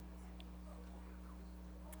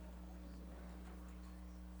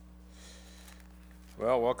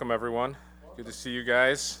Well, welcome everyone. Good to see you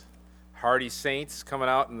guys. Hardy saints coming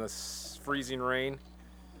out in the freezing rain.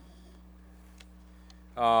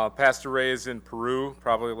 Pastor Ray is in Peru,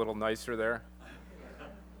 probably a little nicer there.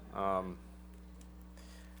 We're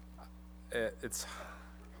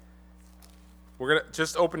gonna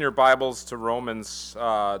just open your Bibles to Romans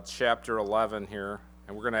chapter 11 here,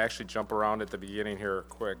 and we're gonna actually jump around at the beginning here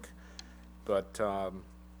quick, but.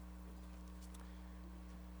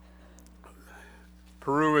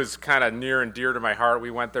 Peru is kind of near and dear to my heart. We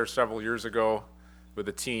went there several years ago with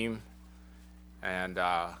a team, and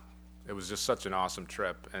it was just such an awesome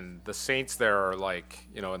trip. And the saints there are like,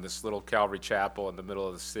 in this little Calvary chapel in the middle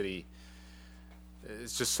of the city.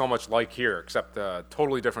 It's just so much like here, except a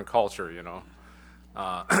totally different culture, in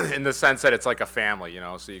the sense that it's like a family,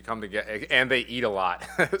 so you come together, and they eat a lot.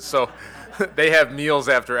 So they have meals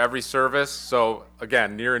after every service. So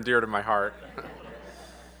again, near and dear to my heart.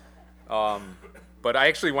 But I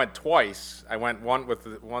actually went twice. I went once with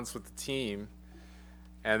the team,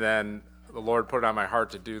 and then the Lord put it on my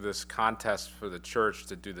heart to do this contest for the church,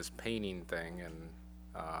 to do this painting thing, and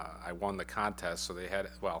I won the contest. So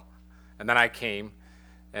and then I came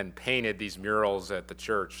and painted these murals at the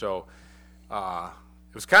church. So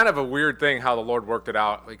it was kind of a weird thing how the Lord worked it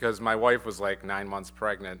out, because my wife was like 9 months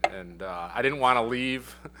pregnant, and I didn't want to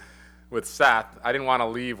leave. With Seth, I didn't want to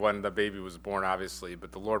leave when the baby was born, obviously,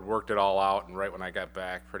 but the Lord worked it all out, and right when I got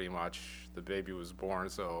back, pretty much, the baby was born.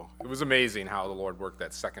 So it was amazing how the Lord worked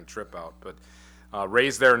that second trip out. But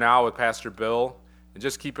Ray's there now with Pastor Bill, and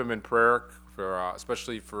just keep him in prayer,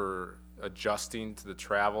 especially for adjusting to the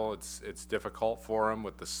travel. It's difficult for him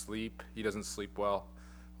with the sleep. He doesn't sleep well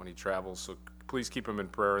when he travels, so please keep him in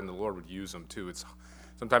prayer, and the Lord would use him too.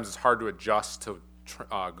 Sometimes it's hard to adjust to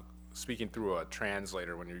speaking through a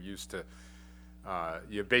translator when you're used to,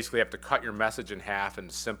 you basically have to cut your message in half and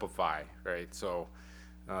simplify, right? So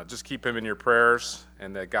just keep him in your prayers,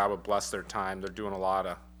 and that God would bless their time. They're doing a lot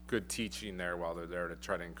of good teaching there while they're there to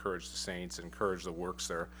try to encourage the saints, encourage the works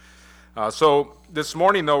there. So this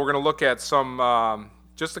morning, though, we're going to look at some,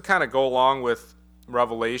 just to kind of go along with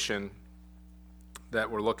Revelation that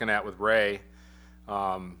we're looking at with Ray.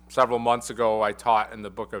 Several months ago, I taught in the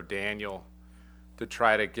book of Daniel, to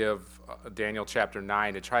try to give, Daniel chapter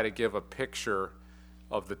 9, to try to give a picture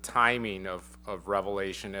of the timing of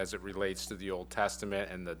Revelation as it relates to the Old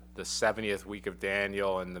Testament, and the 70th week of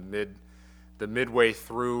Daniel, and the midway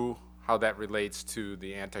through, how that relates to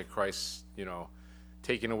the Antichrist,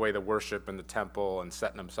 taking away the worship in the temple and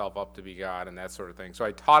setting himself up to be God and that sort of thing. So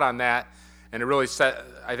I taught on that, and it really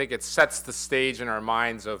I think it sets the stage in our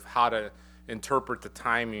minds of how to interpret the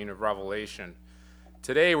timing of Revelation.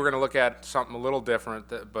 Today we're going to look at something a little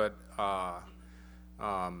different, but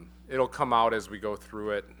it'll come out as we go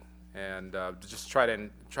through it, and just try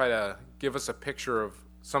to give us a picture of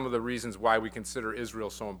some of the reasons why we consider Israel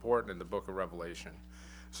so important in the book of Revelation.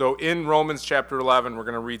 So in Romans chapter 11, we're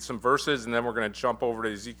going to read some verses, and then we're going to jump over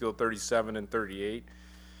to Ezekiel 37 and 38.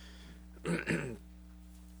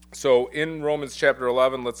 So in Romans chapter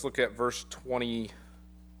 11, let's look at verse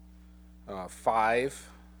 25.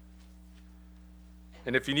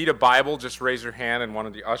 And if you need a Bible, just raise your hand, and one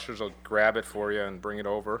of the ushers will grab it for you and bring it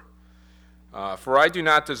over. For I do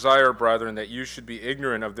not desire, brethren, that you should be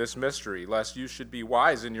ignorant of this mystery, lest you should be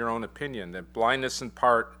wise in your own opinion, that blindness in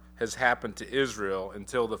part has happened to Israel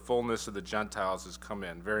until the fullness of the Gentiles has come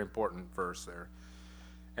in. Very important verse there.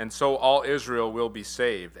 And so all Israel will be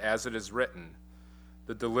saved, as it is written,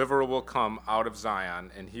 the deliverer will come out of Zion,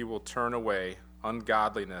 and he will turn away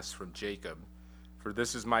ungodliness from Jacob. For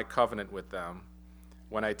this is my covenant with them,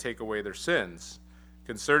 when I take away their sins.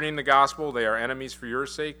 Concerning the gospel, they are enemies for your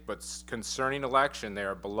sake, but concerning election, they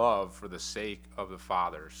are beloved for the sake of the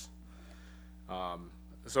fathers.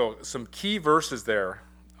 So some key verses there,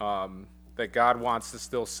 that God wants to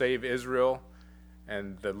still save Israel,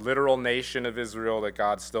 and the literal nation of Israel, that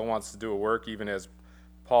God still wants to do a work, even as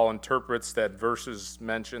Paul interprets that verses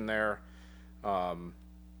mentioned there,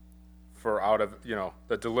 for out of,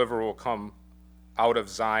 the deliverer will come out of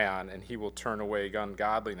Zion, and he will turn away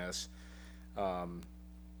ungodliness. And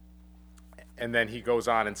then he goes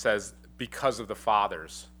on and says, because of the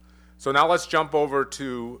fathers. So now let's jump over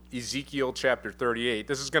to Ezekiel chapter 38.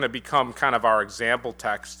 This is going to become kind of our example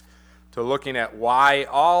text to looking at why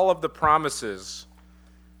all of the promises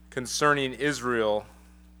concerning Israel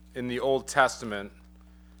in the Old Testament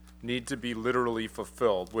need to be literally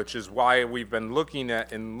fulfilled, which is why we've been looking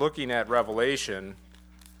at Revelation,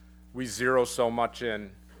 we zero so much in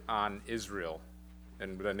on Israel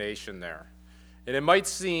and the nation there. And it might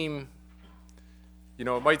seem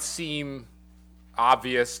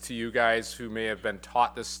obvious to you guys who may have been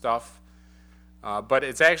taught this stuff, But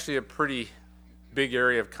it's actually a pretty big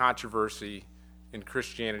area of controversy in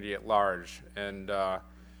Christianity at large. And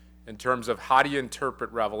in terms of how do you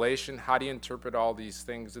interpret Revelation, how do you interpret all these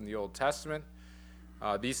things in the Old Testament,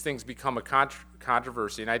 these things become a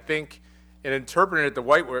controversy. And I think in interpreting it the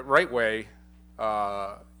right way,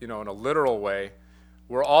 in a literal way,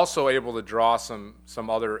 we're also able to draw some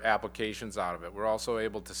other applications out of it. We're also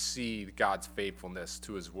able to see God's faithfulness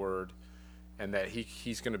to his word, and that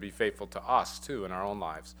he's going to be faithful to us too in our own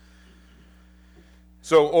lives.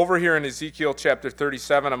 So over here in Ezekiel chapter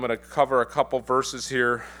 37, I'm going to cover a couple verses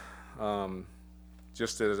here,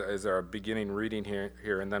 just as our beginning reading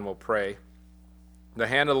here, and then we'll pray. The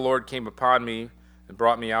hand of the Lord came upon me and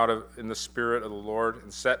brought me out in the spirit of the Lord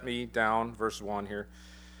and set me down, verse 1 here,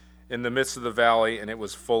 in the midst of the valley, and it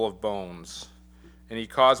was full of bones. And he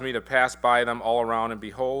caused me to pass by them all around, and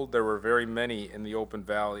behold, there were very many in the open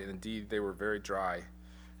valley, and indeed they were very dry.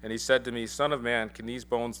 And he said to me, Son of man, can these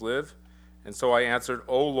bones live? And so I answered,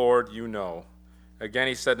 O Lord, you know. Again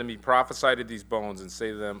he said to me, Prophesy to these bones, and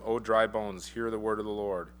say to them, O dry bones, hear the word of the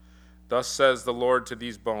Lord. Thus says the Lord to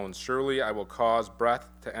these bones, Surely I will cause breath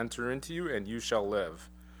to enter into you, and you shall live.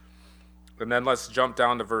 And then let's jump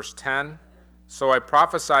down to verse 10. So I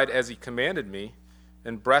prophesied as he commanded me,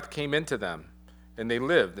 and breath came into them, and they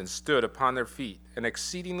lived and stood upon their feet, an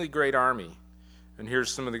exceedingly great army. And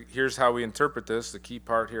here's how we interpret this, the key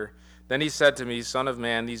part here. Then he said to me, Son of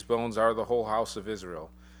man, these bones are the whole house of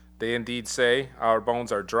Israel. They indeed say, Our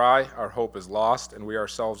bones are dry, our hope is lost, and we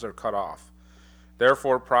ourselves are cut off.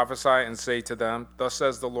 Therefore prophesy and say to them, Thus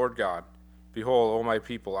says the Lord God, Behold, O my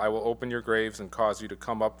people, I will open your graves and cause you to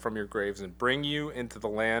come up from your graves and bring you into the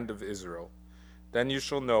land of Israel. Then you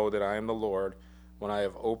shall know that I am the Lord, when I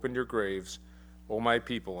have opened your graves, O my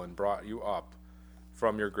people, and brought you up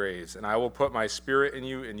from your graves. And I will put my spirit in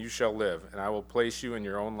you, and you shall live. And I will place you in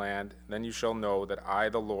your own land. Then you shall know that I,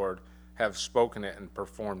 the Lord, have spoken it and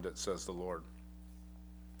performed it, says the Lord.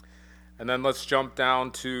 And then let's jump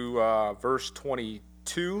down to verse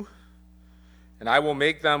 22. And I will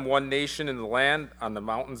make them one nation in the land on the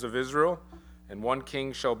mountains of Israel, and one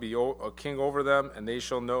king shall be a king over them, and they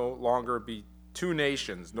shall no longer be two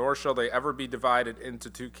nations, nor shall they ever be divided into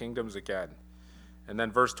two kingdoms again. And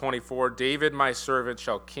then verse 24, David my servant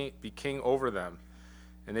shall be king over them,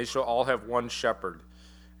 and they shall all have one shepherd.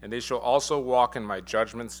 And they shall also walk in my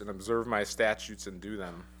judgments and observe my statutes and do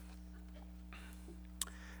them.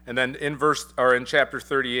 And then in chapter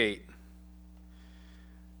 38,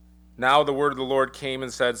 now the word of the Lord came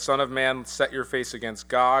and said, Son of man, set your face against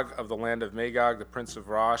Gog of the land of Magog, the prince of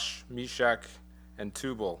Rosh, Meshach, and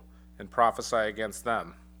Tubal, and prophesy against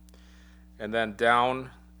them. And then down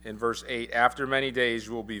in verse 8, after many days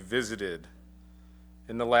you will be visited.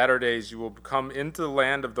 In the latter days you will come into the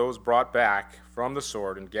land of those brought back from the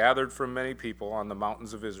sword and gathered from many people on the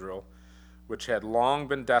mountains of Israel, which had long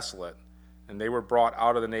been desolate, and they were brought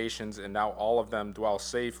out of the nations, and now all of them dwell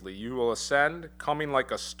safely. You will ascend, coming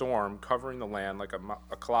like a storm, covering the land like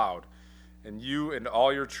a cloud, and you and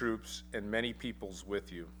all your troops and many peoples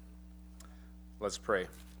with you. Let's pray.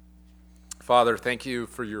 Father, thank you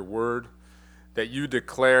for your word, that you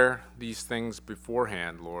declare these things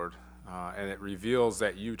beforehand, Lord, and it reveals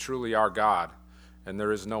that you truly are God, and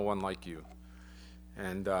there is no one like you.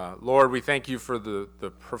 And Lord, we thank you for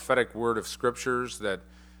the prophetic word of scriptures that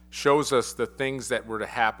shows us the things that were to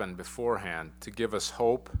happen beforehand, to give us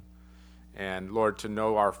hope, and Lord, to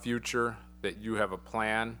know our future, that you have a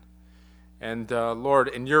plan. And Lord,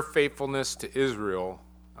 in your faithfulness to Israel,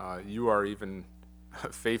 you are even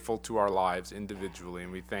faithful to our lives individually,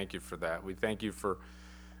 and we thank you for that. We thank you for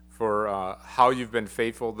how you've been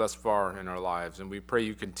faithful thus far in our lives, and we pray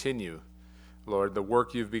you continue, Lord, the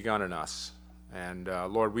work you've begun in us. And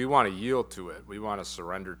Lord, we want to yield to it. We want to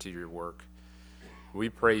surrender to your work. We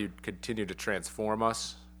pray you continue to transform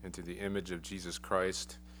us into the image of Jesus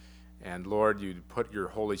Christ. And Lord, you put your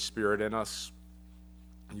Holy Spirit in us.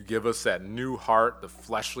 You give us that new heart, the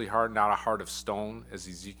fleshly heart, not a heart of stone, as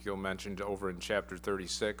Ezekiel mentioned over in chapter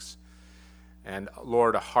 36. And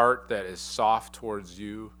Lord, a heart that is soft towards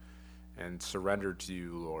you and surrendered to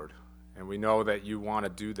you, Lord. And we know that you want to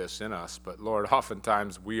do this in us, but Lord,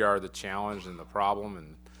 oftentimes we are the challenge and the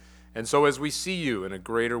problem. And so as we see you in a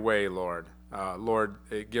greater way, Lord,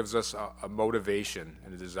 it gives us a motivation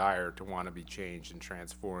and a desire to want to be changed and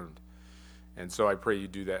transformed. And so I pray you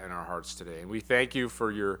do that in our hearts today. And we thank you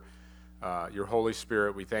for your Holy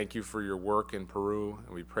Spirit. We thank you for your work in Peru.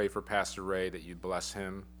 And we pray for Pastor Ray that you bless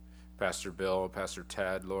him, Pastor Bill, Pastor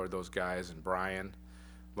Ted, Lord, those guys, and Brian.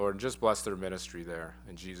 Lord, just bless their ministry there.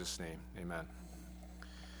 In Jesus' name, amen.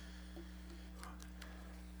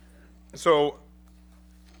 So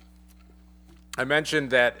I mentioned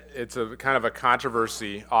that it's a kind of a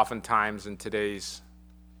controversy oftentimes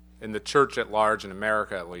in the church at large, in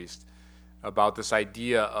America at least, about this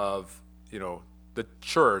idea of, the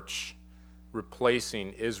church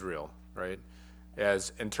replacing Israel, right?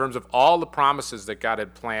 As in terms of all the promises that God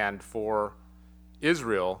had planned for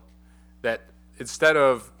Israel, that instead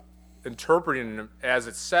of interpreting them as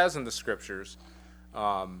it says in the scriptures,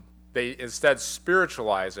 they instead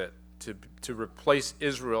spiritualize it to replace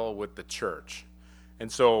Israel with the church. And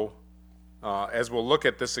so, as we'll look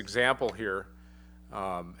at this example here,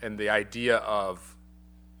 and the idea of,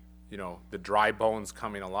 the dry bones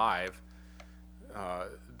coming alive,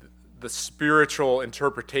 the spiritual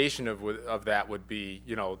interpretation of that would be,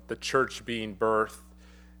 the church being birthed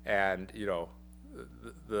and,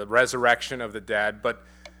 the resurrection of the dead. But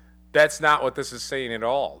that's not what this is saying at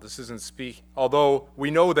all. This isn't although we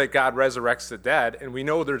know that God resurrects the dead, and we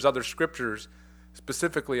know there's other scriptures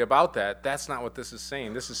specifically about that, that's not what this is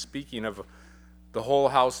saying. This is speaking of the whole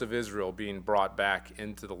house of Israel being brought back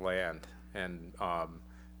into the land, and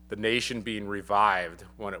the nation being revived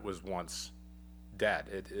when it was once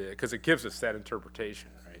dead, because it gives us that interpretation,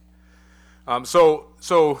 right?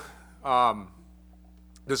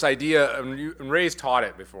 This idea, and Ray's taught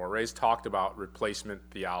it before. Ray's talked about replacement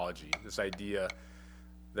theology, this idea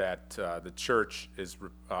that the church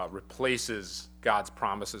replaces God's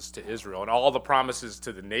promises to Israel, and all the promises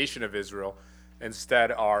to the nation of Israel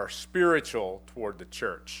instead are spiritual toward the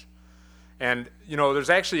church. And, there's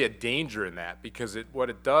actually a danger in that, because what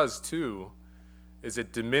it does, too, is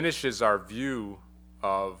it diminishes our view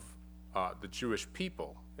of the Jewish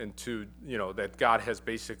people into, that God has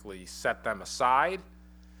basically set them aside.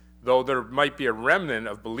 Though there might be a remnant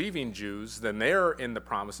of believing Jews, then they're in the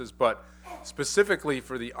promises, but specifically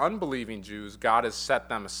for the unbelieving Jews, God has set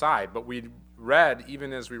them aside. But we read,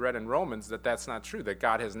 even as we read in Romans, that that's not true, that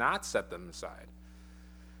God has not set them aside.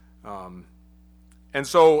 And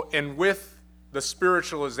with the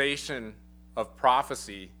spiritualization of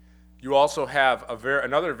prophecy, you also have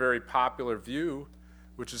another very popular view,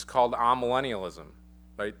 which is called amillennialism,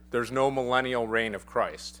 right? There's no millennial reign of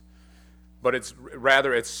Christ. But it's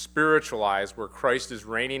spiritualized, where Christ is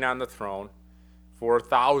reigning on the throne for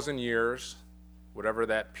 1,000 years, whatever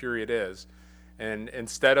that period is. And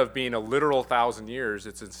instead of being a literal 1,000 years,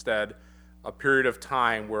 it's instead a period of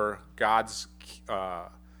time where God's,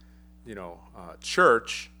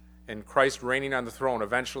 church and Christ reigning on the throne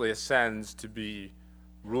eventually ascends to be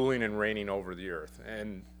ruling and reigning over the earth.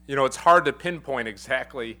 And, it's hard to pinpoint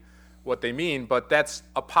exactly what they mean, but that's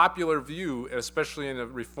a popular view, especially in the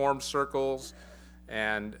Reformed circles,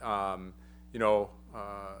 and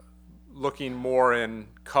looking more in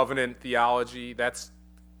covenant theology. That's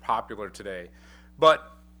popular today.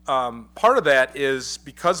 But part of that is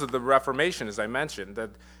because of the Reformation, as I mentioned, that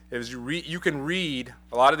as you can read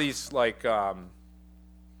a lot of these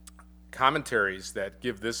commentaries that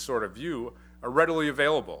give this sort of view are readily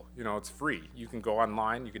available. It's free. You can go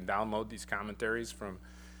online, you can download these commentaries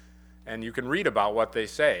and you can read about what they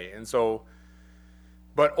say. And so,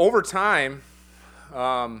 but over time,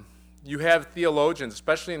 you have theologians,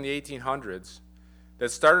 especially in the 1800s, that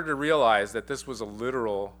started to realize that this was a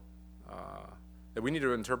literal, that we need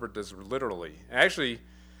to interpret this literally. And actually,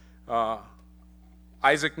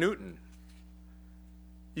 Isaac Newton,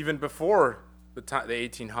 even before the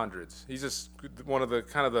 1800s, he's just one of the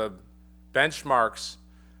kind of the benchmarks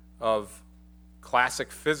of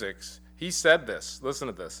classic physics. He said this, listen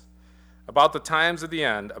to this: about the times of the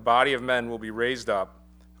end, a body of men will be raised up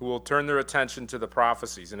who will turn their attention to the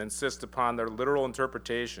prophecies and insist upon their literal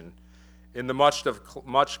interpretation in the much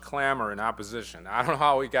clamor and opposition. I don't know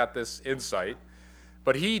how he got this insight,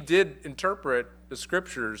 but he did interpret the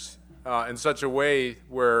scriptures in such a way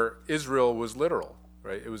where Israel was literal,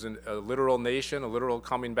 right? It was a literal nation, a literal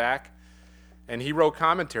coming back. And he wrote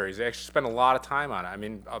commentaries. He actually spent a lot of time on it. I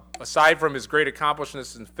mean, aside from his great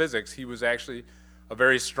accomplishments in physics, he was actually a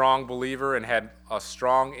very strong believer and had a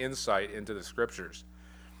strong insight into the scriptures.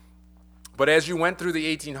 But as you went through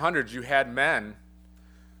the 1800s, you had men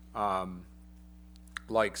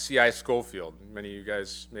like C.I. Scofield. Many of you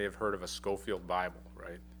guys may have heard of a Scofield Bible,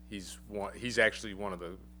 right? He's actually one of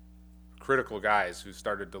the critical guys who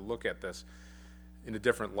started to look at this in a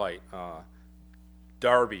different light.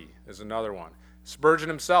 Darby is another one. Spurgeon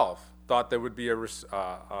himself thought there would be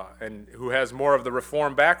and who has more of the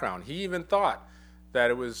Reformed background. He even thought that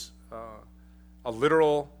it was a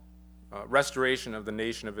literal restoration of the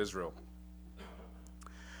nation of Israel.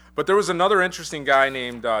 But there was another interesting guy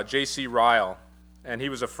named J.C. Ryle, and he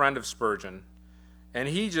was a friend of Spurgeon. And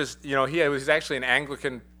he was actually an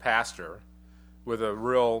Anglican pastor with a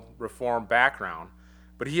real Reformed background.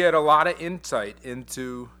 But he had a lot of insight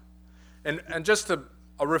into, and just a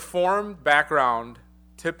Reformed background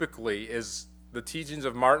typically is the teachings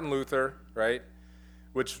of Martin Luther, right?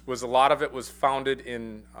 Which was a lot of it was founded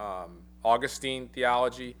in Augustine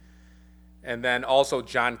theology, and then also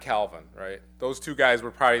John Calvin, right? Those two guys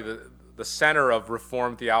were probably the center of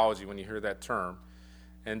Reformed theology when you hear that term.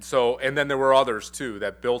 And then there were others too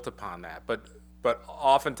that built upon that. But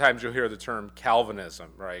oftentimes you'll hear the term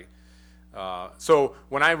Calvinism, right? So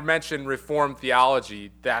when I mention Reformed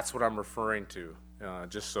theology, that's what I'm referring to,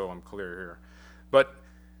 just so I'm clear here. But,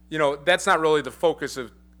 that's not really the focus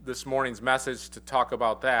of this morning's message to talk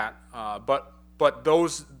about that. But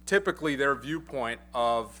those, typically their viewpoint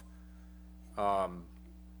of,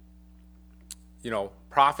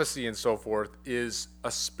 prophecy and so forth is a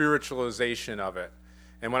spiritualization of it.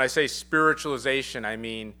 And when I say spiritualization, I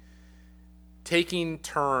mean taking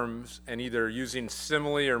terms and either using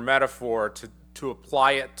simile or metaphor to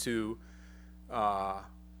apply it to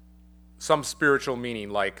some spiritual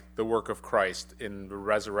meaning, like the work of Christ in the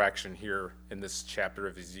resurrection here in this chapter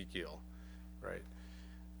of Ezekiel, right?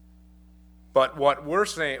 But what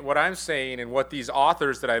I'm saying, and what these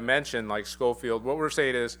authors that I mentioned, like Schofield, what we're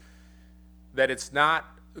saying is that it's not,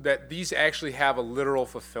 that these actually have a literal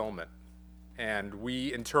fulfillment. And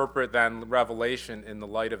we interpret then Revelation in the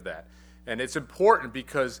light of that. And it's important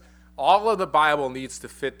because all of the Bible needs to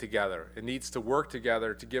fit together. It needs to work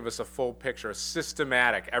together to give us a full picture, a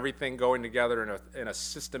systematic, everything going together in a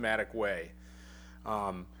systematic way.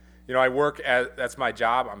 I work that's my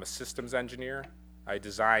job. I'm a systems engineer. I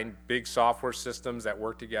design big software systems that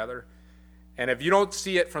work together. And if you don't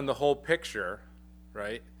see it from the whole picture,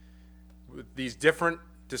 right, with these different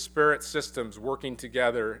disparate systems working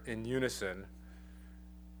together in unison,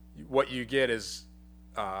 what you get is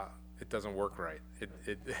it doesn't work right.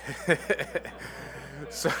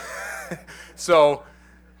 So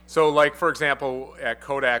like, for example, at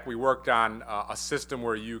Kodak, we worked on a system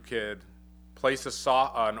where you could place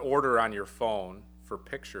an order on your phone for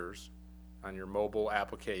pictures on your mobile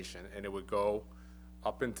application, and it would go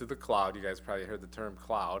up into the cloud. You guys probably heard the term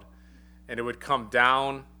cloud. And it would come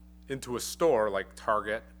down into a store like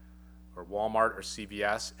Target or Walmart or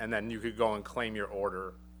CVS, and then you could go and claim your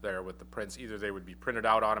order there with the prints. Either they would be printed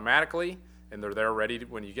out automatically and they're there ready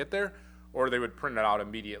when you get there, or they would print it out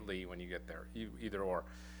immediately when you get there, either or.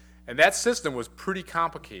 And that system was pretty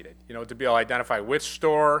complicated, to be able to identify which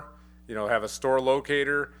store, have a store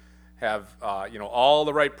locator, have all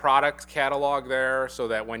the right product catalog there so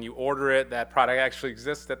that when you order it, that product actually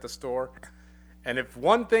exists at the store. And if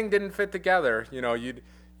one thing didn't fit together,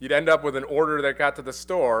 you'd end up with an order that got to the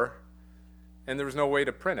store and there was no way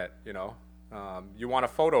to print it, You want a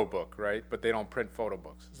photo book, right? But they don't print photo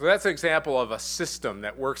books. So that's an example of a system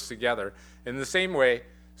that works together. In the same way,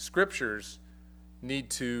 scriptures need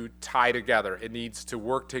to tie together. It needs to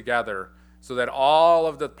work together so that all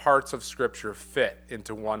of the parts of Scripture fit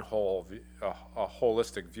into one whole, a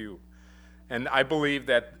holistic view. And I believe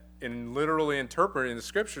that in literally interpreting the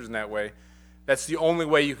Scriptures in that way, that's the only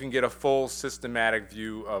way you can get a full systematic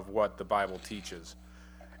view of what the Bible teaches.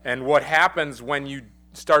 And what happens when you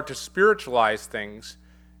start to spiritualize things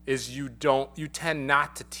is you tend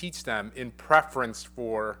not to teach them in preference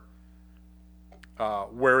for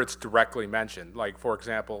where it's directly mentioned. Like, for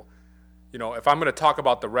example, if I'm going to talk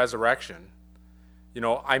about the resurrection,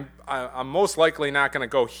 I'm most likely not going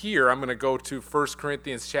to go here. I'm going to go to 1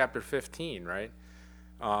 Corinthians chapter 15, right?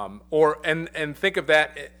 And think of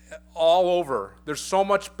that all over. There's so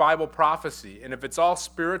much Bible prophecy, and if it's all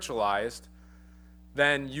spiritualized,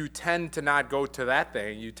 then you tend to not go to that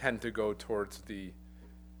thing. You tend to go towards the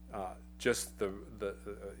just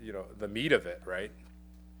the meat of it, right?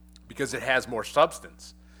 Because it has more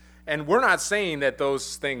substance. And we're not saying that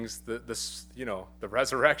those things, the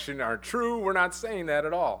resurrection, aren't true. We're not saying that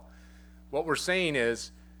at all. What we're saying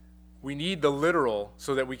is we need the literal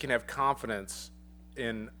so that we can have confidence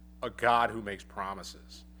in a God who makes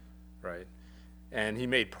promises, right? And he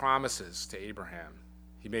made promises to Abraham.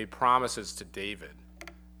 He made promises to David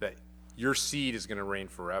that your seed is going to reign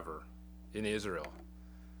forever in Israel.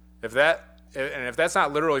 If that's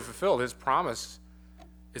not literally fulfilled, his promise,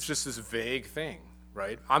 it's just this vague thing,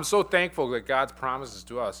 right? I'm so thankful that God's promises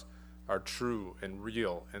to us are true and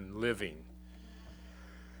real and living.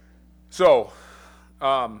 So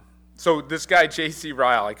this guy, J.C.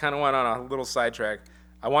 Ryle, I kind of went on a little sidetrack.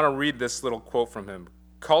 I want to read this little quote from him.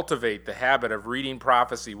 Cultivate the habit of reading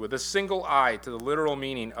prophecy with a single eye to the literal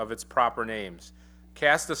meaning of its proper names.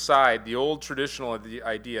 Cast aside the old traditional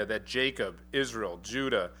idea that Jacob, Israel,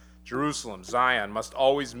 Judah, Jerusalem, Zion must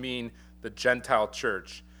always mean the Gentile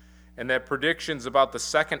church, and that predictions about the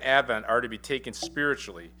second advent are to be taken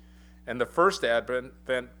spiritually, and the first advent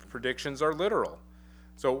predictions are literal.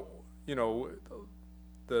 So,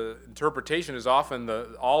 the interpretation is often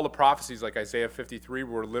all the prophecies like Isaiah 53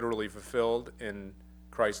 were literally fulfilled in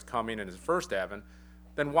Christ coming in his first advent.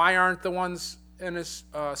 Then why aren't the ones in his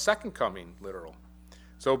second coming literal?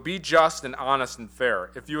 So be just and honest and fair.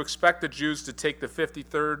 If you expect the Jews to take the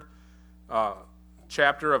 53rd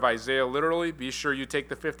chapter of Isaiah literally, be sure you take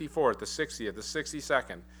the 54th, the 60th, the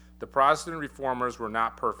 62nd. The Protestant reformers were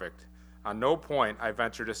not perfect. On no point, I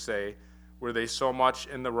venture to say, were they so much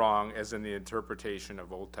in the wrong as in the interpretation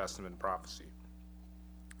of Old Testament prophecy.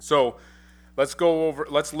 So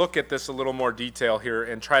let's look at this a little more detail here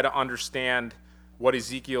and try to understand what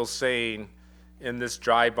Ezekiel's saying in this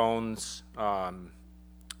dry bones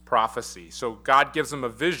prophecy. So God gives him a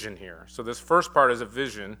vision here. So this first part is a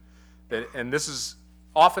vision, and this is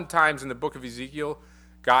oftentimes in the book of Ezekiel,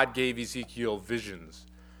 God gave Ezekiel visions.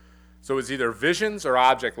 So it's either visions or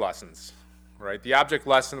object lessons, right? The object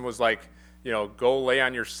lesson was like, go lay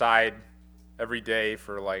on your side every day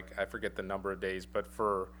for I forget the number of days, but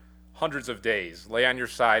for hundreds of days, lay on your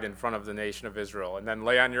side in front of the nation of Israel, and then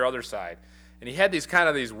lay on your other side. And he had these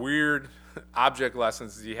weird object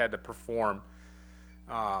lessons that he had to perform.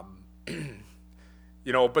 But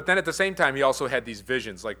then at the same time, he also had these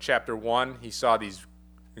visions. Like chapter 1, he saw these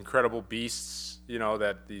incredible beasts,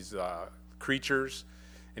 these creatures,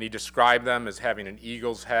 and he described them as having an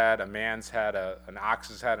eagle's head, a man's head, an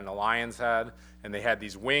ox's head, and a lion's head. And they had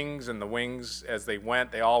these wings, and the wings, as they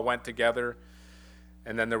all went together.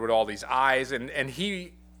 And then there were all these eyes. And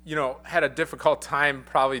he, had a difficult time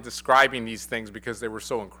probably describing these things because they were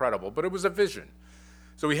so incredible. But it was a vision.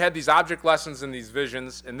 So we had these object lessons and these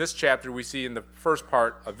visions. In this chapter, we see in the first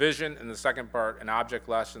part a vision, in the second part an object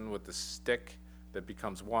lesson with the stick that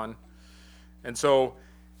becomes one. And so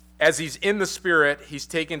as he's in the Spirit, he's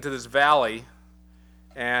taken to this valley,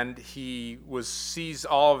 and he sees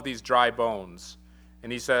all of these dry bones.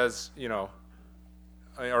 And he says,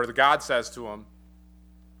 or the God says to him,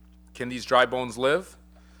 can these dry bones live?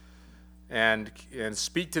 And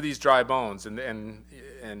speak to these dry bones.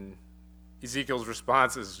 And Ezekiel's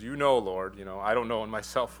response is, Lord, I don't know in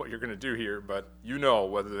myself what you're going to do here, but you know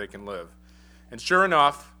whether they can live. And sure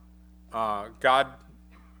enough, God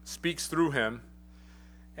speaks through him,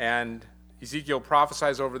 and Ezekiel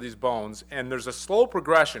prophesies over these bones, and there's a slow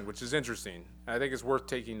progression, which is interesting. I think it's worth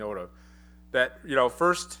taking note of. That,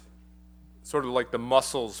 first sort of like the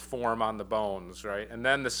muscles form on the bones, right? And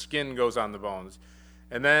then the skin goes on the bones.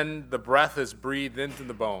 And then the breath is breathed into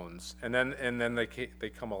the bones, and then they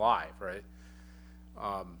come alive, right?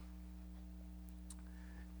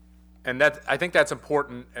 And I think that's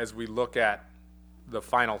important as we look at the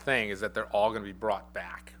final thing, is that they're all going to be brought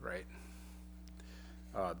back, right?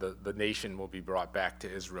 The nation will be brought back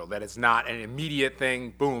to Israel. That it's not an immediate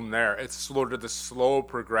thing, boom, there. It's sort of the slow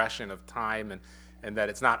progression of time, and that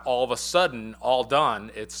it's not all of a sudden all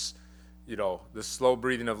done. It's the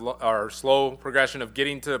slow slow progression of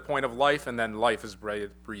getting to the point of life, and then life is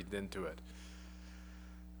breathed into it.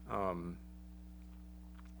 And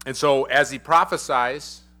so as he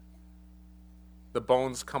prophesies, the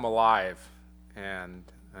bones come alive, and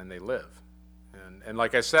they live. And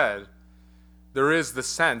like I said, there is the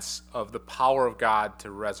sense of the power of God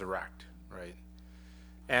to resurrect, right?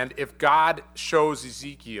 And if God shows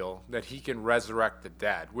Ezekiel that he can resurrect the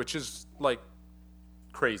dead, which is like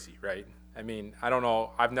crazy, right? I mean, I don't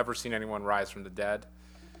know. I've never seen anyone rise from the dead,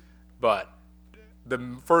 but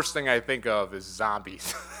the first thing I think of is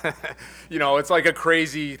zombies. It's like a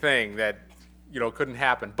crazy thing that, couldn't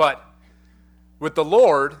happen. But with the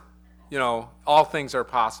Lord, all things are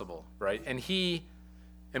possible, right? And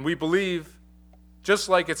we believe, just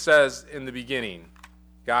like it says in the beginning,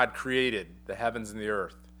 God created the heavens and the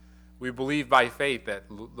earth. We believe by faith that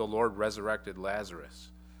the Lord resurrected Lazarus.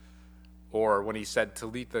 Or when he said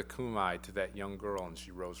Talitha Kumai to that young girl and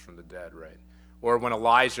she rose from the dead, right? Or when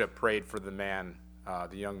Elijah prayed for the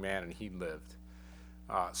young man, and he lived.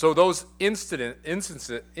 So those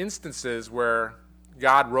instances where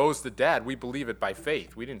God rose the dead, we believe it by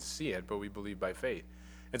faith. We didn't see it, but we believe by faith.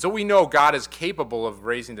 And so we know God is capable of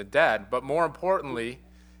raising the dead, but more importantly,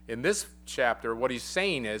 in this chapter, what he's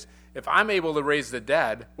saying is, if I'm able to raise the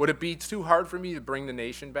dead, would it be too hard for me to bring the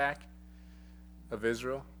nation back of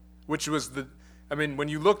Israel? Which was when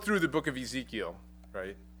you look through the book of Ezekiel,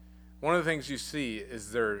 right, one of the things you see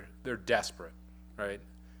is they're desperate, right?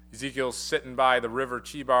 Ezekiel's sitting by the river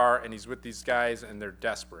Chebar, and he's with these guys, and they're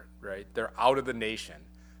desperate, right? They're out of the nation.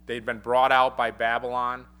 They'd been brought out by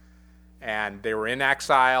Babylon, and they were in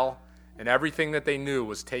exile, and everything that they knew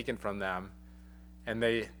was taken from them. and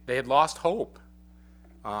they had lost hope.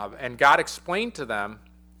 And God explained to them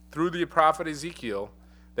through the prophet Ezekiel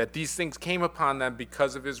that these things came upon them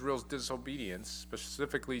because of Israel's disobedience,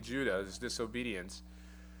 specifically Judah's disobedience,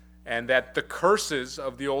 and that the curses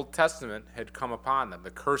of the Old Testament had come upon them.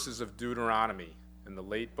 The curses of Deuteronomy in the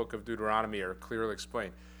late book of Deuteronomy are clearly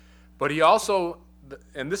explained. But he also,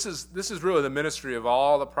 and this is really the ministry of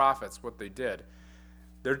all the prophets, what they did.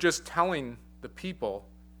 They're just telling the people,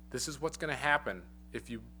 this is what's going to happen if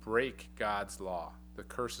you break God's law. The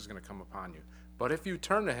curse is going to come upon you. But if you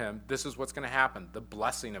turn to him, this is what's going to happen, the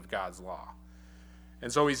blessing of God's law.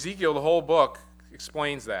 And so Ezekiel, the whole book,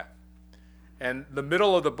 explains that. And the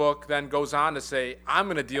middle of the book then goes on to say, I'm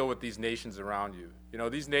going to deal with these nations around you. You know,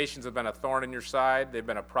 these nations have been a thorn in your side. They've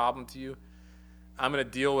been a problem to you. I'm going to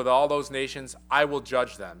deal with all those nations. I will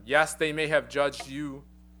judge them. Yes, they may have judged you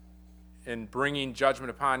in bringing judgment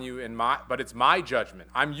upon you, but it's my judgment.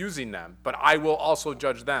 I'm using them, but I will also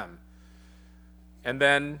judge them. And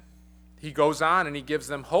then he goes on and he gives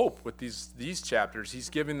them hope with these chapters.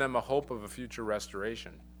 He's giving them a hope of a future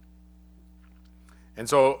restoration. And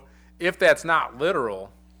so if that's not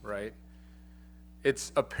literal, right,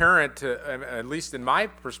 it's apparent to, at least in my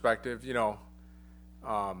perspective, to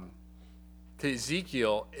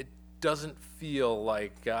Ezekiel, it doesn't feel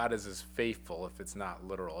like God is as faithful if it's not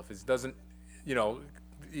literal. If it doesn't,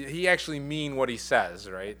 he actually mean what he says,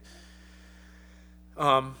 right?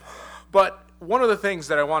 But one of the things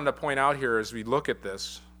that I wanted to point out here as we look at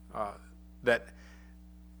this, that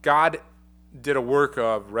God did a work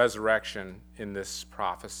of resurrection in this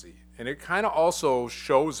prophecy. And it kind of also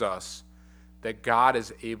shows us that God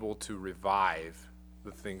is able to revive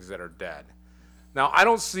the things that are dead. Now, I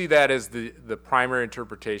don't see that as the primary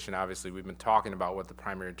interpretation. Obviously, we've been talking about what the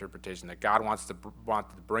primary interpretation, that God wants to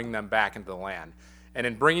bring them back into the land. And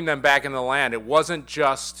in bringing them back into the land, it wasn't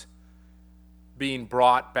just being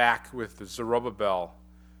brought back with Zerubbabel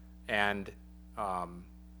and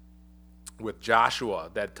with Joshua.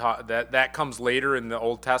 That comes later in the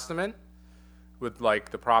Old Testament with like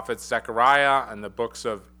the prophets Zechariah and the books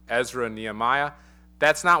of Ezra and Nehemiah.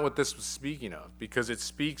 That's not what this was speaking of, because it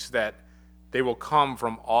speaks that they will come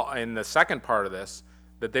from all, in the second part of this,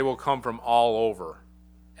 that they will come from all over,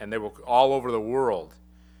 and they will all over the world,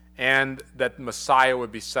 and that Messiah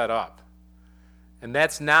would be set up. And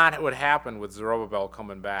that's not what happened with Zerubbabel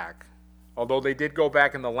coming back. Although they did go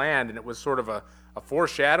back in the land, and it was sort of a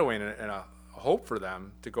foreshadowing and a hope for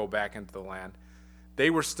them to go back into the land, they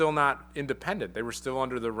were still not independent. They were still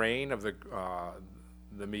under the reign of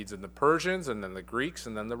the Medes and the Persians, and then the Greeks,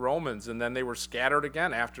 and then the Romans, and then they were scattered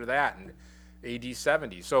again after that in AD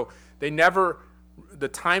 70. So the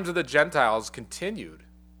times of the Gentiles continued,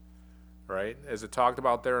 right? As it talked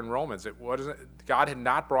about there in Romans, God had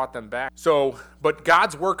not brought them back. So, but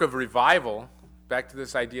God's work of revival, back to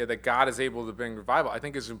this idea that God is able to bring revival, I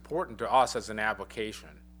think is important to us as an application,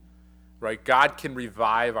 right? God can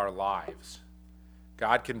revive our lives.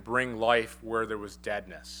 God can bring life where there was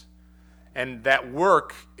deadness. And that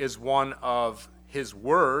work is one of his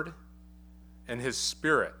word and his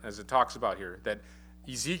spirit, as it talks about here, that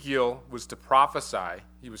Ezekiel was to prophesy,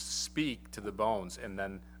 he was to speak to the bones, and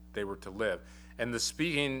then they were to live. And the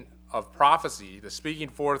speaking of prophecy, the speaking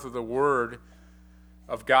forth of the word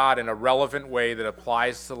of God in a relevant way that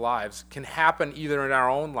applies to lives, can happen either in our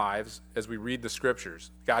own lives as we read the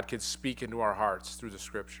scriptures. God can speak into our hearts through the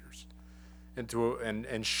scriptures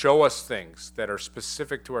and show us things that are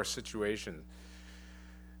specific to our situation.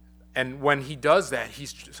 And when he does that,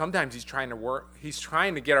 sometimes he's trying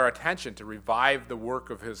to get our attention to revive the work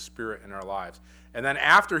of his spirit in our lives. And then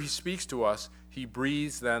after he speaks to us, he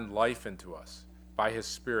breathes then life into us by his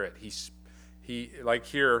spirit. He like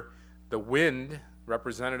here, the wind,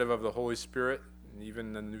 representative of the Holy Spirit, and even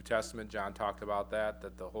in the New Testament, John talked about that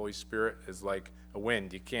the Holy Spirit is like a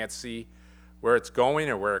wind. You can't see where it's going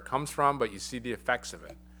or where it comes from, but you see the effects of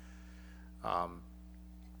it.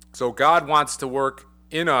 So God wants to work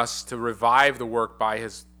in us to revive the work by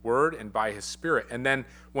his word and by his spirit. And then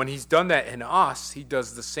when he's done that in us, he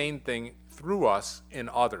does the same thing through us in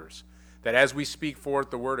others. That as we speak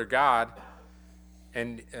forth the word of God,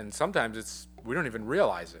 and sometimes we don't even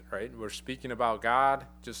realize it, right? We're speaking about God,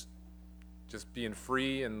 just being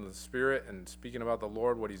free in the spirit and speaking about the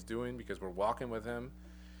Lord, what he's doing, because we're walking with him.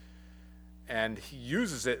 And he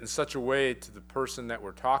uses it in such a way to the person that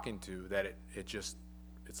we're talking to that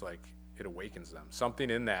it's like it awakens them. Something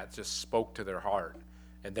in that just spoke to their heart,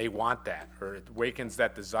 and they want that, or it awakens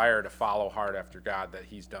that desire to follow hard after God that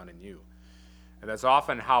he's done in you. And that's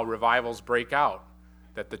often how revivals break out,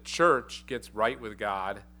 that the church gets right with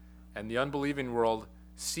God, and the unbelieving world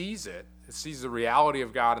sees it. sees the reality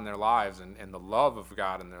of God in their lives and the love of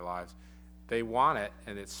God in their lives, they want it,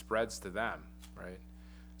 and it spreads to them, right?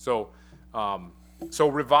 So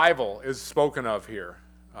revival is spoken of here.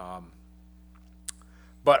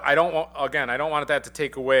 But I don't want that to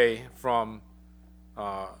take away from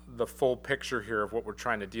the full picture here of what we're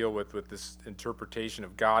trying to deal with this interpretation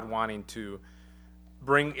of God wanting to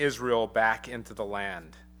bring Israel back into the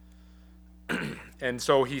land. And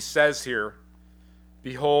so he says here,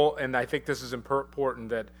 behold, and I think this is important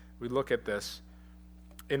that we look at this.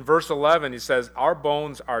 In verse 11, he says, our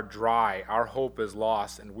bones are dry, our hope is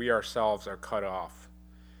lost, and we ourselves are cut off.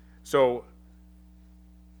 So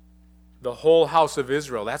the whole house of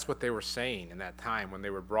Israel, that's what they were saying in that time when they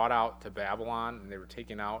were brought out to Babylon and they were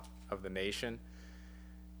taken out of the nation.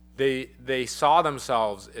 They saw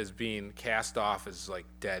themselves as being cast off as like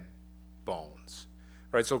dead bones,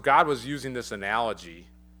 right? So God was using this analogy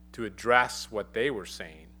to address what they were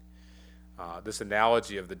saying, this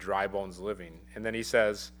analogy of the dry bones living. And then he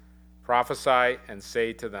says, prophesy and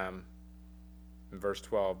say to them, in verse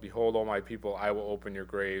 12, behold, O my people, I will open your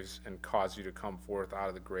graves and cause you to come forth out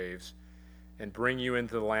of the graves and bring you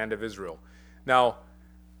into the land of Israel. Now,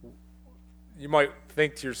 you might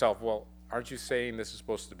think to yourself, well, aren't you saying this is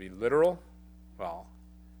supposed to be literal? Well,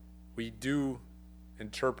 we do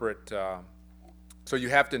interpret, so you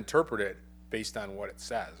have to interpret it based on what it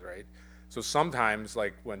says, right? So sometimes,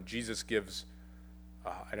 like when Jesus gives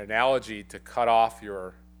an analogy to cut off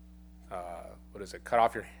your, cut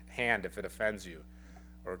off your hand if it offends you,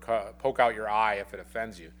 or poke out your eye if it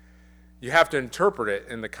offends you. You have to interpret it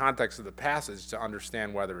in the context of the passage to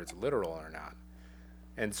understand whether it's literal or not.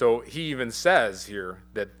 And so he even says here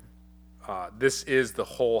that this is the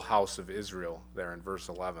whole house of Israel there in verse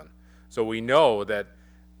 11. So we know that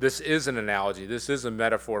this is an analogy. This is a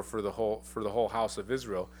metaphor for the whole house of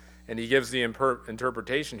Israel. And he gives the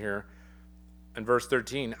interpretation here in verse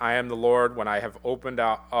 13. I am the Lord when I have opened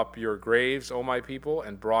up your graves, O my people,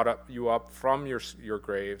 and brought you up from your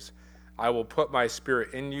graves. I will put my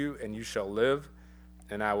spirit in you, and you shall live,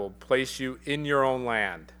 and I will place you in your own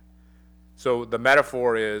land. So the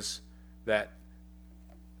metaphor is that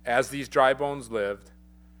as these dry bones lived,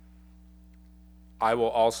 I will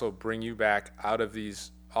also bring you back out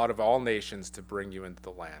of all nations to bring you into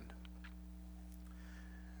the land.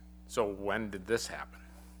 So when did this happen?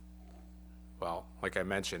 Well, like I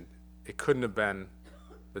mentioned, it couldn't have been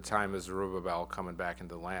the time of Zerubbabel coming back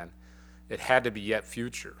into the land. It had to be yet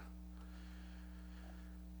future.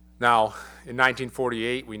 Now, in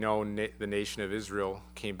 1948, we know the nation of Israel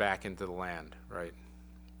came back into the land, right?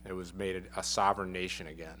 It was made a sovereign nation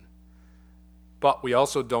again. But we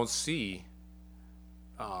also don't see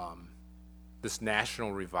this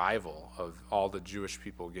national revival of all the Jewish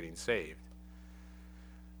people getting saved.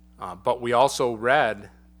 But we also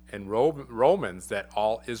read in Romans that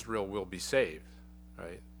all Israel will be saved,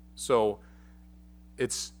 right? So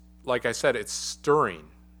it's, like I said, it's stirring.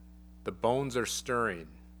 The bones are stirring.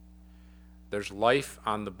 There's life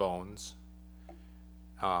on the bones,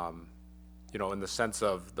 in the sense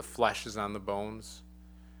of the flesh is on the bones.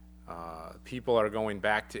 People are going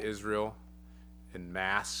back to Israel in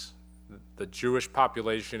mass. The Jewish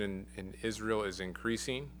population in Israel is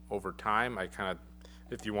increasing over time.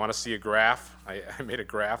 If you want to see a graph, I made a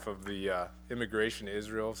graph of the immigration to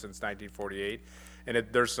Israel since 1948, and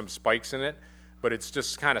there's some spikes in it, but it's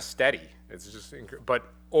just kind of steady. But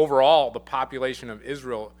overall, the population of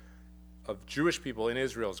Israel, of Jewish people in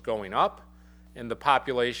Israel, is going up, and the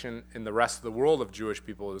population in the rest of the world of Jewish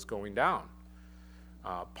people is going down,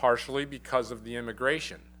 partially because of the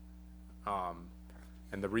immigration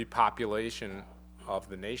and the repopulation of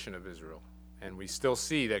the nation of Israel. And we still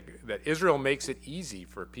see that Israel makes it easy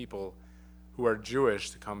for people who are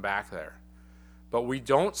Jewish to come back there. But we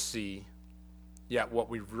don't see yet what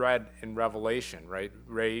we've read in Revelation, right?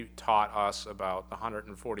 Ray taught us about the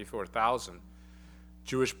 144,000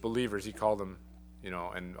 Jewish believers. He called them,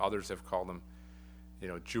 and others have called them,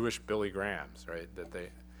 Jewish Billy Grahams, right?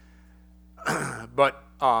 But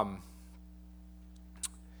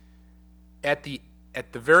at the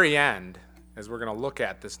very end, as we're going to look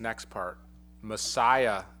at this next part,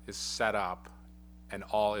 Messiah is set up, and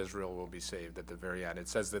all Israel will be saved at the very end. It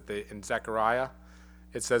says that in Zechariah,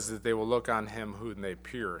 it says that they will look on him whom they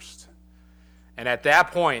pierced. And at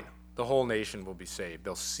that point, the whole nation will be saved.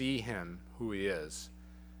 They'll see him, who he is,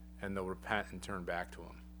 and they'll repent and turn back to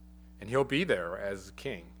him. And he'll be there as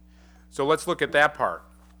king. So let's look at that part.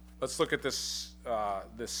 Let's look at this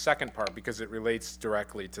second part, because it relates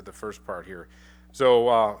directly to the first part here.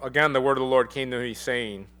 So again, the word of the Lord came to me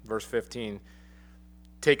saying, verse 15,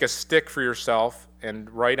 Take a stick for yourself and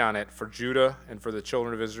write on it for Judah and for the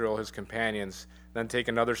children of Israel, his companions. Then take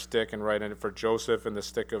another stick and write on it for Joseph and the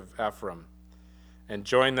stick of Ephraim. And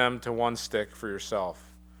join them to one stick for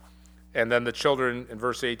yourself. And then the children, in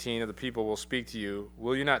verse 18, of the people will speak to you.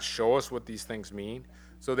 Will you not show us what these things mean?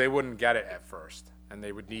 So they wouldn't get it at first, and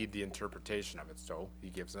they would need the interpretation of it. So he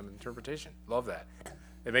gives them interpretation. Love that.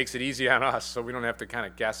 It makes it easy on us, so we don't have to kind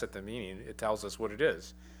of guess at the meaning. It tells us what it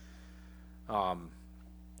is.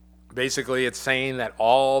 Basically, it's saying that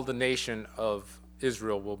all the nation of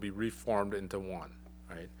Israel will be reformed into one,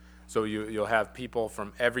 right? So you'll have people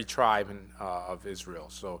from every tribe of Israel.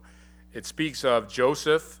 So it speaks of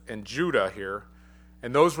Joseph and Judah here,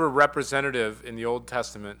 and those were representative in the Old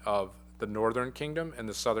Testament of the northern kingdom and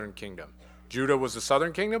the southern kingdom. Judah was the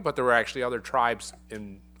southern kingdom, but there were actually other tribes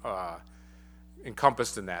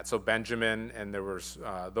encompassed in that. So Benjamin, and there was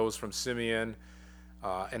those from Simeon,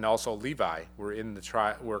 and also Levi were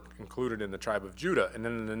included in the tribe of Judah. And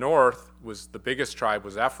then in the north was the biggest tribe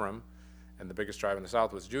was Ephraim, and the biggest tribe in the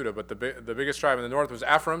south was Judah. But the biggest tribe in the north was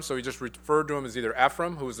Ephraim, so he just referred to him as either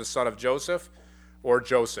Ephraim, who was the son of Joseph, or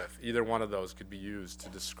Joseph. Either one of those could be used to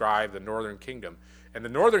describe the northern kingdom. And the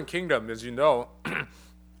northern kingdom, as you know,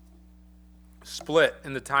 split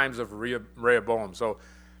in the times of Rehoboam. So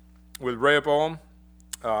with Rehoboam,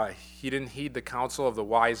 he didn't heed the counsel of the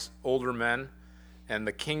wise older men, and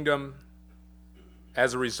the kingdom,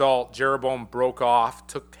 as a result, Jeroboam broke off,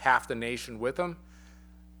 took half the nation with him.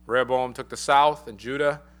 Rehoboam took the south and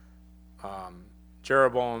Judah.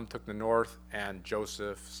 Jeroboam took the north, and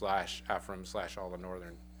Joseph / Ephraim / all the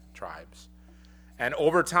northern tribes. And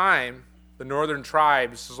over time, the northern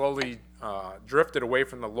tribes slowly drifted away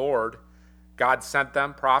from the Lord. God sent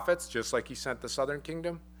them prophets, just like he sent the southern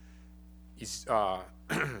kingdom.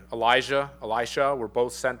 Elisha were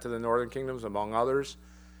both sent to the northern kingdoms, among others.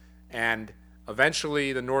 And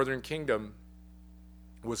eventually the northern kingdom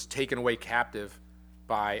was taken away captive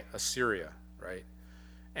by Assyria, right?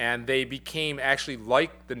 And they became actually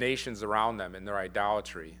like the nations around them in their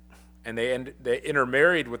idolatry. And they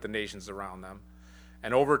intermarried with the nations around them.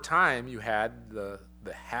 And over time, you had the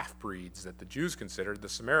half-breeds that the Jews considered the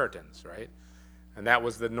Samaritans, right? And that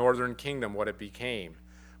was the northern kingdom, what it became.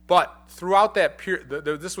 But throughout that period,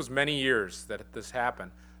 this was many years that this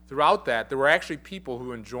happened. Throughout that, there were actually people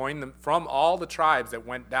who joined them from all the tribes that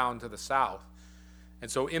went down to the south.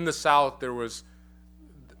 And so in the south, there was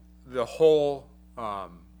the whole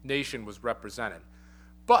nation was represented.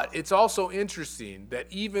 But it's also interesting that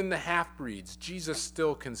even the half-breeds, Jesus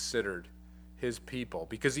still considered his people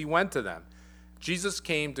because he went to them. Jesus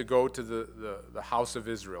came to go to the house of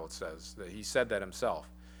Israel, it says. That he said that himself.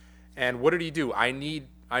 And what did he do?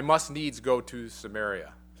 I must needs go to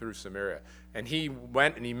Samaria, through Samaria. And he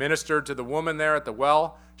went and he ministered to the woman there at the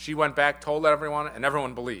well. She went back, told everyone, and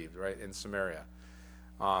everyone believed, right, in Samaria.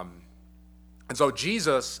 And so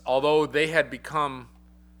Jesus, although they had become,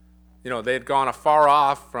 they had gone afar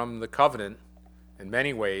off from the covenant in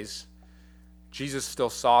many ways, Jesus still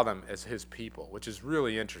saw them as his people, which is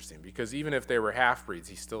really interesting because even if they were half-breeds,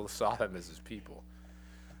 he still saw them as his people.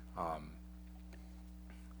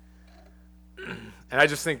 And I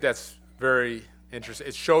just think that's very interesting.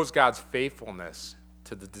 It shows God's faithfulness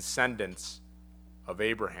to the descendants of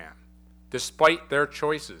Abraham. Despite their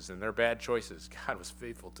choices and their bad choices, God was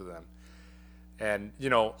faithful to them. And,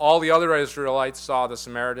 all the other Israelites saw the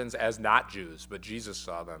Samaritans as not Jews, but Jesus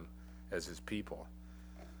saw them as his people.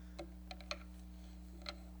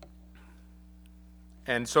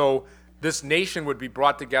 And so this nation would be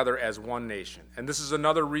brought together as one nation. And this is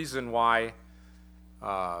another reason why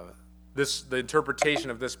the interpretation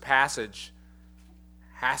of this passage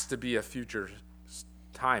has to be a future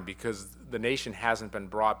time, because the nation hasn't been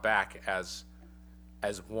brought back as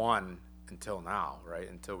one until now, right?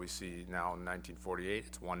 Until we see now in 1948,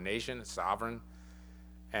 it's one nation, it's sovereign.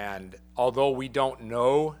 And although we don't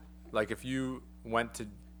know, like if you went to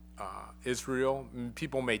Israel,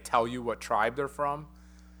 people may tell you what tribe they're from,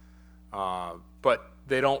 but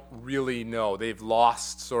they don't really know. They've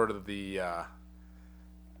lost sort of the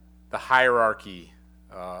hierarchy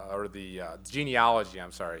or the genealogy,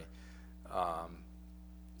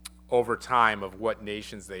 over time of what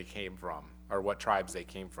nations they came from or what tribes they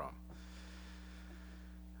came from.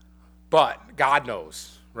 But God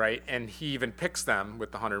knows, right? And he even picks them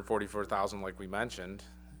with the 144,000 like we mentioned,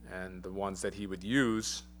 and the ones that he would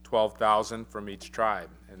use, 12,000 from each tribe.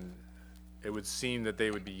 And it would seem that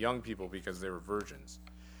they would be young people because they were virgins.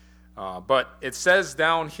 But it says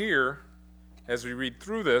down here, as we read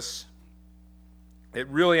through this, it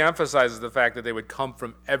really emphasizes the fact that they would come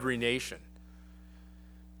from every nation.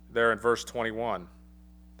 There in verse 21,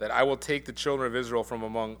 that I will take the children of Israel from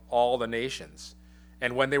among all the nations.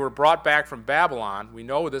 And when they were brought back from Babylon, we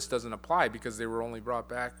know this doesn't apply because they were only brought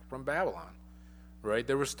back from Babylon, right?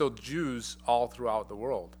 There were still Jews all throughout the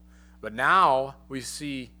world. But now we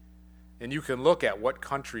see, and you can look at what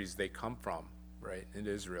countries they come from, right, in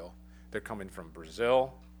Israel. They're coming from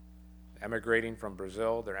Brazil, emigrating from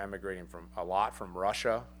Brazil. They're emigrating from a lot from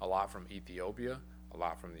Russia, a lot from Ethiopia, a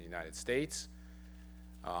lot from the United States,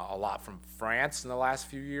 a lot from France in the last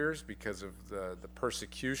few years because of the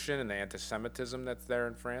persecution and the anti-Semitism that's there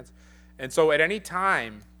in France. And so at any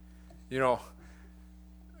time,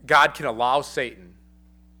 God can allow Satan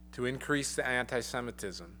to increase the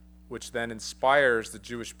anti-Semitism, which then inspires the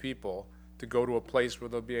Jewish people to go to a place where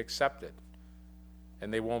they'll be accepted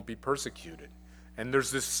and they won't be persecuted. And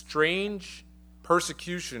there's this strange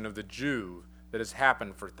persecution of the Jew that has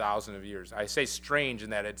happened for thousands of years. I say strange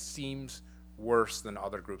in that it seems worse than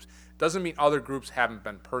other groups. Doesn't mean other groups haven't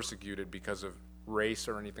been persecuted because of race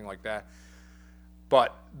or anything like that.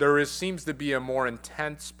 But seems to be a more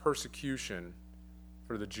intense persecution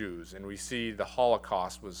for the Jews. And we see the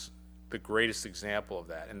Holocaust was the greatest example of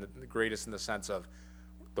that, and the greatest in the sense of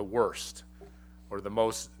the worst or the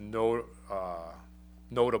most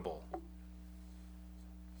notable.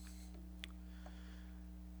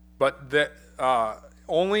 But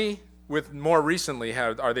only with more recently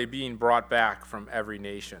are they being brought back from every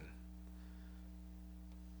nation.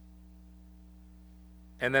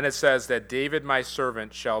 And then it says that David my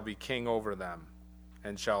servant shall be king over them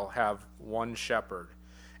and shall have one shepherd.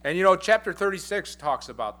 And chapter 36 talks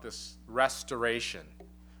about this restoration.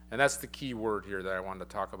 And that's the key word here that I wanted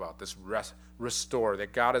to talk about, this restore,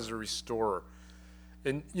 that God is a restorer.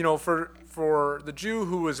 And, for the Jew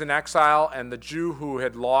who was in exile and the Jew who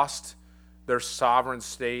had lost their sovereign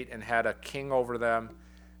state and had a king over them,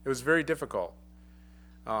 it was very difficult.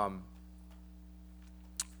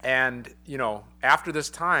 After this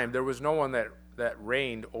time, there was no one that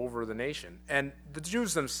reigned over the nation. And the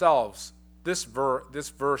Jews themselves, this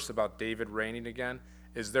verse about David reigning again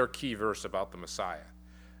is their key verse about the Messiah.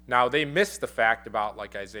 Now, they missed the fact about,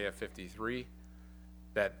 like Isaiah 53,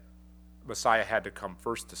 that Messiah had to come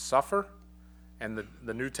first to suffer. And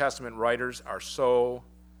the New Testament writers are so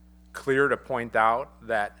clear to point out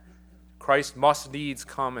that Christ must needs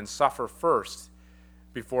come and suffer first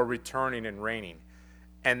before returning and reigning.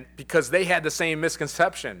 And because they had the same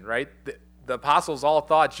misconception, right? The apostles all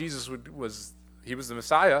thought Jesus was the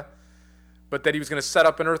Messiah, but that he was going to set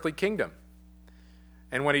up an earthly kingdom.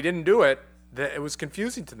 And when he didn't do it, it was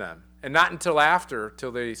confusing to them. And not until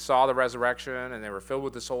till they saw the resurrection and they were filled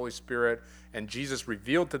with this Holy Spirit and Jesus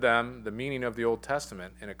revealed to them the meaning of the Old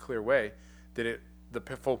Testament in a clear way, did the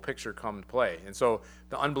full picture come to play. And so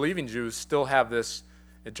the unbelieving Jews still have this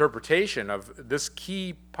interpretation of this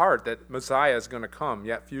key part that Messiah is going to come,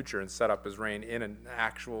 yet future, and set up his reign in an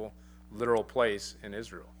actual literal place in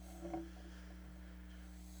Israel.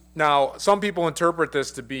 Now, some people interpret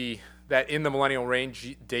this to be that in the millennial reign,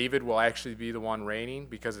 David will actually be the one reigning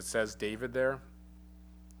because it says David there.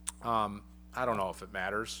 I don't know if it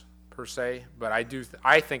matters per se, but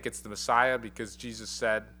I think it's the Messiah because Jesus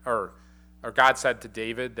said, or God said to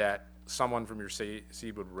David that someone from your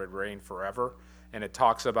seed would reign forever. And it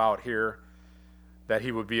talks about here that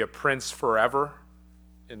he would be a prince forever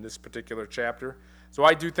in this particular chapter. So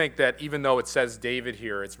I do think that even though it says David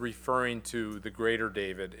here, it's referring to the greater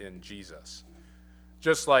David in Jesus.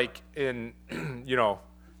 Just like in,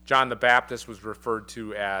 John the Baptist was referred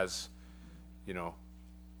to as,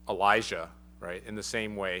 Elijah, right? In the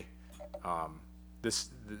same way, this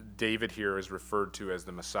David here is referred to as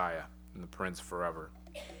the Messiah and the prince forever.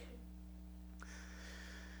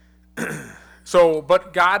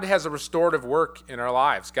 But God has a restorative work in our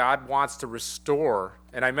lives. God wants to restore,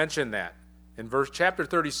 and I mentioned that. In chapter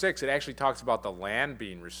 36, it actually talks about the land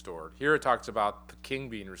being restored. Here it talks about the king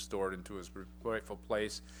being restored into his rightful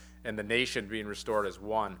place and the nation being restored as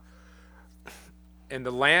one. In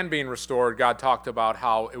the land being restored, God talked about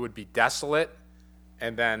how it would be desolate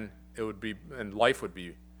and then life would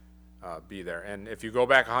be there. And if you go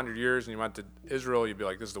back 100 years and you went to Israel, you'd be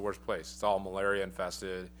like, this is the worst place. It's all malaria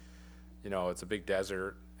infested. It's a big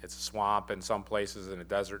desert. It's a swamp in some places and a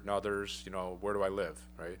desert in others. Where do I live,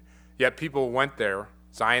 right? Yet people went there.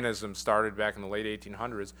 Zionism started back in the late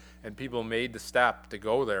 1800s, and people made the step to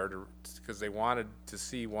go there because they wanted to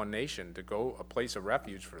see one nation, to go a place of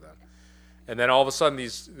refuge for them. And then all of a sudden,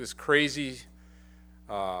 this crazy,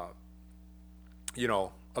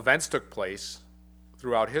 events took place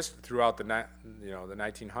throughout the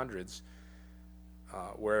 1900s,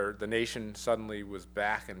 where the nation suddenly was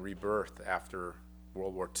back in rebirth after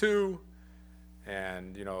World War II,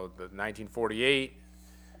 and the 1948.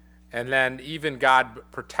 And then even God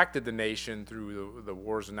protected the nation through the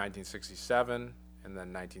wars in 1967 and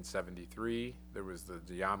then 1973. There was the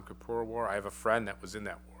Yom Kippur War. I have a friend that was in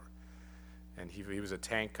that war, and he was a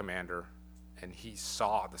tank commander, and he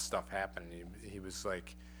saw the stuff happen. He was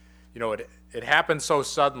like, it happened so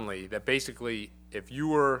suddenly that basically if you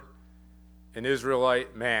were an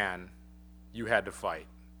Israelite man, you had to fight.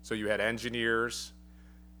 So you had engineers,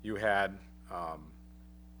 you had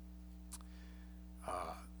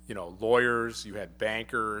lawyers, you had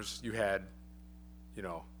bankers, you had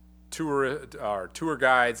tour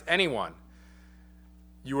guides, anyone.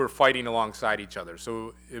 You were fighting alongside each other.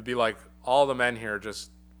 So it'd be like all the men here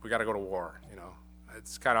we got to go to war.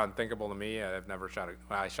 It's kind of unthinkable to me. I've never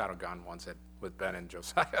I shot a gun once with Ben and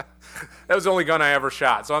Josiah. That was the only gun I ever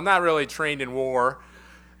shot. So I'm not really trained in war,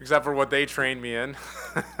 except for what they trained me in.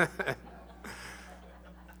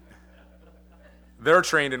 They're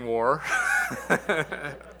trained in war.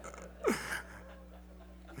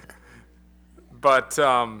 But,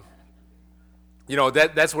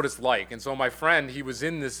 that's what it's like. And so my friend, he was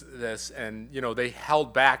in this and, they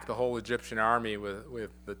held back the whole Egyptian army with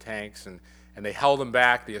the tanks, and they held them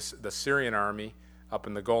back, the Syrian army, up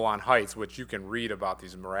in the Golan Heights, which you can read about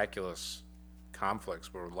these miraculous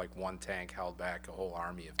conflicts where like one tank held back a whole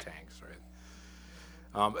army of tanks,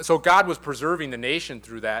 right? So God was preserving the nation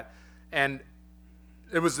through that, and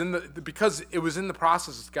it was because it was in the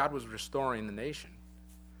process God was restoring the nation.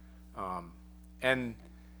 And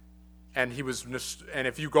he was, and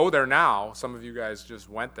if you go there now, some of you guys just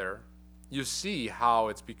went there, you see how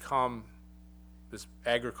it's become this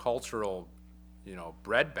agricultural,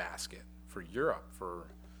 breadbasket for Europe, for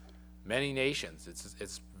many nations.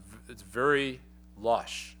 It's very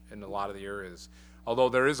lush in a lot of the areas. Although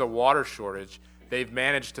there is a water shortage, they've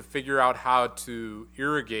managed to figure out how to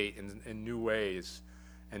irrigate in new ways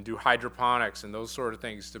and do hydroponics and those sort of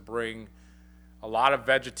things to bring a lot of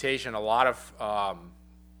vegetation, a lot of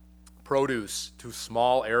produce to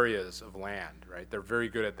small areas of land, right? They're very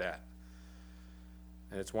good at that.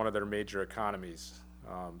 And it's one of their major economies.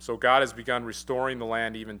 So God has begun restoring the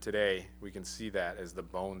land even today. We can see that as the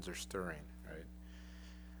bones are stirring,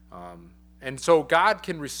 right? And so God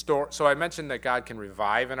can restore. So I mentioned that God can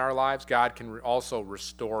revive in our lives. God can also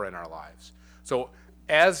restore in our lives. So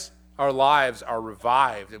as our lives are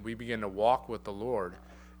revived and we begin to walk with the Lord,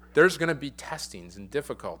 there's going to be testings and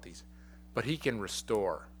difficulties, but he can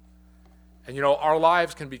restore. And our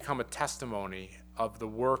lives can become a testimony of the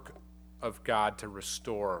work of God to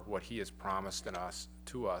restore what he has promised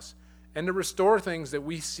to us, and to restore things that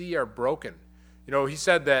we see are broken. He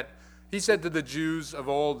said to the Jews of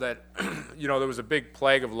old that, there was a big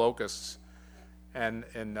plague of locusts, and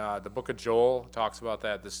in the book of Joel talks about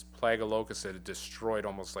that, this plague of locusts that had destroyed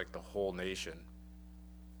almost like the whole nation.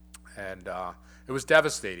 And it was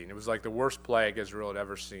devastating. It was like the worst plague Israel had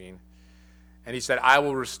ever seen. And he said, I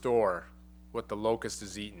will restore what the locust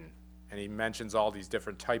has eaten. And he mentions all these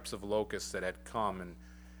different types of locusts that had come,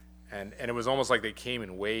 and it was almost like they came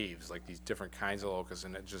in waves, like these different kinds of locusts,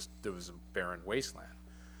 and it was a barren wasteland.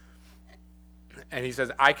 And he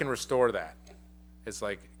says, I can restore that. It's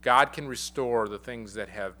like God can restore the things that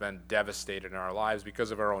have been devastated in our lives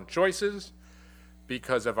because of our own choices,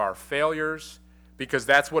 because of our failures, because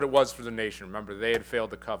that's what it was for the nation. Remember, they had failed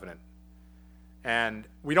the covenant. And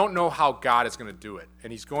we don't know how God is going to do it,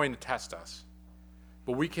 and he's going to test us.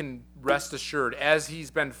 But we can rest assured, as he's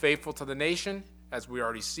been faithful to the nation, as we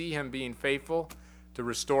already see him being faithful to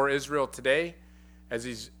restore Israel today, as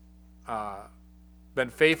he's been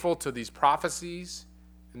faithful to these prophecies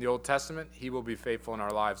in the Old Testament, he will be faithful in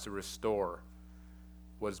our lives to restore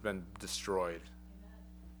what has been destroyed.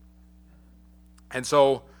 And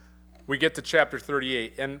so we get to chapter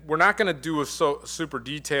 38, and we're not going to do a super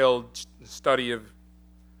detailed study of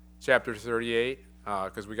chapter 38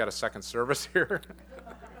 because we got a second service here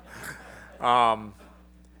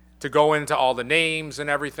to go into all the names and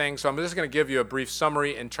everything. So I'm just going to give you a brief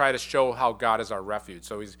summary and try to show how God is our refuge.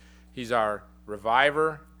 So he's our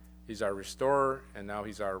reviver, he's our restorer, and now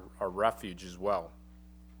he's our refuge as well.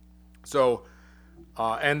 So,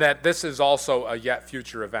 and that this is also a yet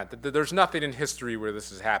future event. There's nothing in history where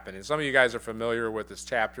this has happened. And some of you guys are familiar with this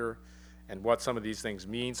chapter and what some of these things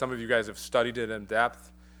mean. Some of you guys have studied it in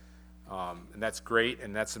depth, and that's great,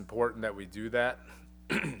 and that's important that we do that.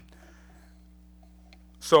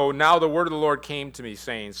 So now the word of the Lord came to me,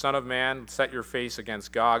 saying, Son of man, set your face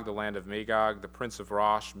against Gog, the land of Magog, the prince of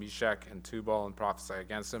Rosh, Meshech, and Tubal, and prophesy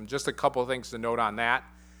against him. Just a couple of things to note on that.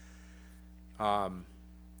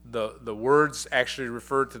 The words actually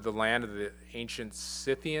refer to the land of the ancient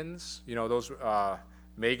Scythians.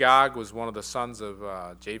 Magog was one of the sons of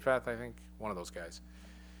Japheth, I think, one of those guys.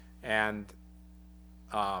 And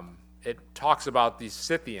it talks about these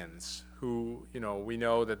Scythians who, we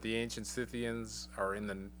know that the ancient Scythians are in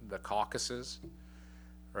the Caucasus,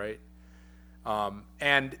 right?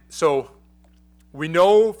 And so we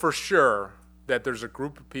know for sure that there's a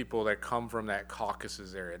group of people that come from that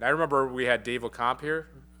Caucasus area. And I remember we had Dave LeComte here,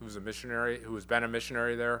 who's a missionary, who has been a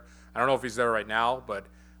missionary there. I don't know if he's there right now, but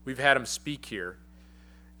we've had him speak here.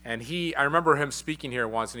 And I remember him speaking here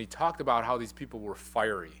once, and he talked about how these people were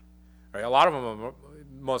fiery, right? A lot of them are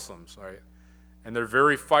Muslims, right? And they're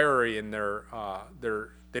very fiery, and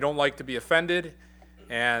they don't like to be offended,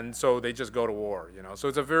 and so they just go to war, So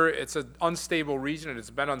it's an unstable region, and it's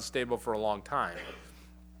been unstable for a long time.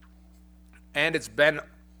 And it's been,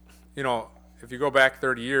 if you go back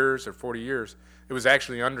 30 years or 40 years, it was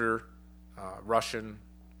actually under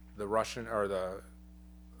the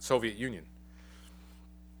Soviet Union.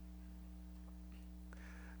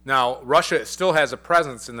 Now, Russia still has a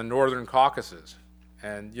presence in the northern Caucasus,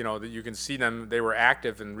 and that you can see them. They were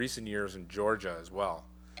active in recent years in Georgia as well.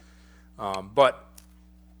 But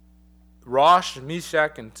Rosh,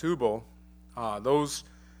 Meshech, and Tubal, those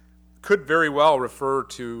could very well refer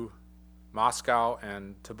to Moscow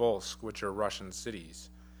and Tobolsk, which are Russian cities.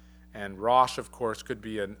 And Rosh, of course, could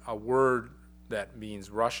be a word that means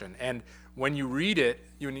Russian. And when you read it,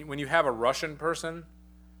 when you have a Russian person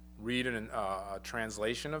read a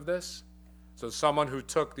translation of this, so someone who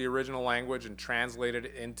took the original language and translated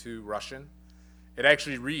it into Russian, it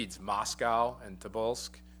actually reads Moscow and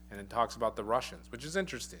Tobolsk, and it talks about the Russians, which is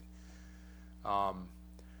interesting.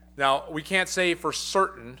 Now, we can't say for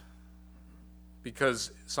certain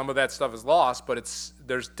because some of that stuff is lost, but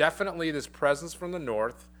there's definitely this presence from the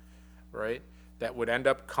north, right, that would end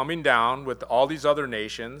up coming down with all these other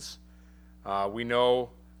nations. We know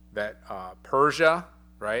that Persia,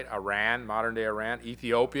 right, Iran, modern-day Iran,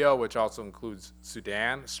 Ethiopia, which also includes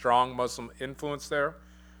Sudan, strong Muslim influence there,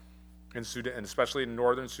 in Sudan, and especially in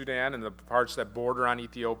northern Sudan and the parts that border on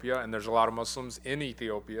Ethiopia, and there's a lot of Muslims in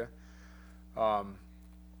Ethiopia. And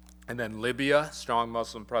then Libya, strong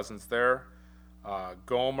Muslim presence there.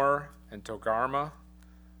 Gomer and Togarmah,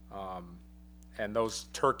 and those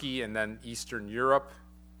Turkey and then Eastern Europe,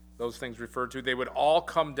 those things referred to, they would all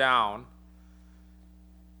come down,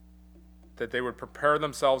 that they would prepare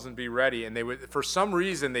themselves and be ready, and they would, for some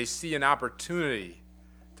reason, they see an opportunity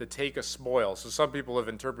to take a spoil. So some people have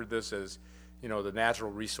interpreted this as, the natural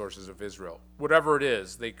resources of Israel. Whatever it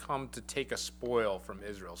is, they come to take a spoil from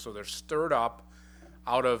Israel. So they're stirred up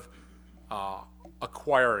out of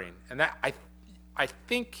acquiring. And that I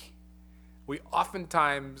think we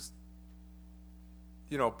oftentimes,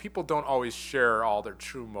 people don't always share all their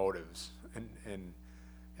true motives in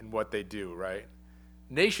what they do, right?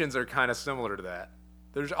 Nations are kind of similar to that.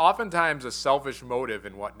 There's oftentimes a selfish motive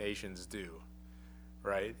in what nations do,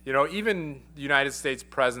 right? Even the United States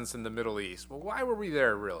presence in the Middle East. Well, why were we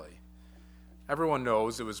there, really? Everyone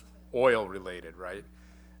knows it was oil related, right?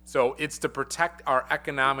 So it's to protect our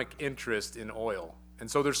economic interest in oil.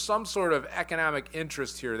 And so there's some sort of economic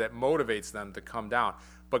interest here that motivates them to come down.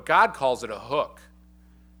 But God calls it a hook,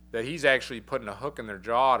 that he's actually putting a hook in their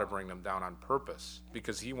jaw to bring them down on purpose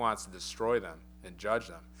because he wants to destroy them and judge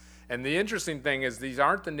them. And the interesting thing is these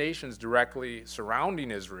aren't the nations directly surrounding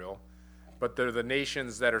Israel, but they're the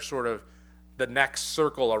nations that are sort of the next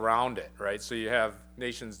circle around it, right? So you have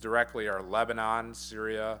nations directly are Lebanon,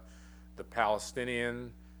 Syria, the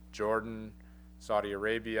Palestinian, Jordan, Saudi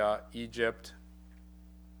Arabia, Egypt.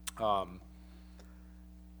 Let's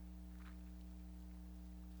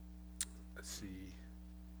see.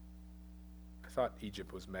 I thought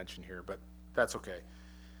Egypt was mentioned here, but that's okay.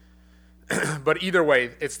 But either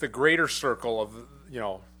way, it's the greater circle of,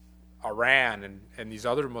 Iran and these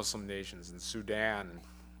other Muslim nations and Sudan,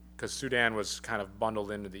 because Sudan was kind of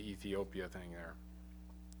bundled into the Ethiopia thing there.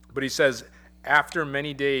 But he says, after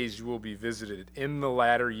many days you will be visited in the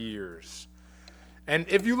latter years. And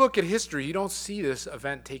if you look at history, you don't see this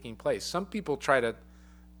event taking place. Some people try to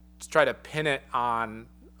pin it on,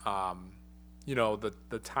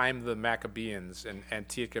 the time of the Maccabees and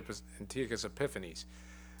Antiochus Epiphanes.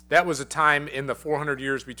 That was a time in the 400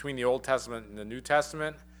 years between the Old Testament and the New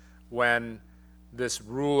Testament when this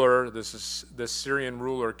Syrian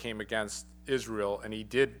ruler came against Israel, and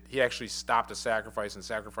he actually stopped a sacrifice and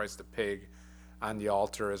sacrificed a pig on the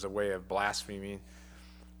altar as a way of blaspheming.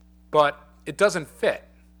 But it doesn't fit,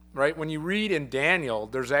 right? When you read in Daniel,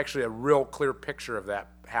 there's actually a real clear picture of that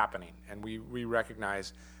happening. And we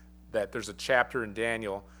recognize that there's a chapter in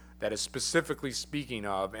Daniel that is specifically speaking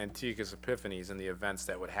of Antiochus Epiphanes and the events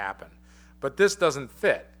that would happen. But this doesn't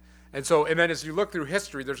fit. And then as you look through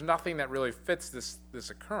history, there's nothing that really fits this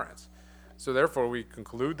occurrence. So therefore, we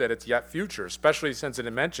conclude that it's yet future, especially since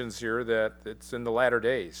it mentions here that it's in the latter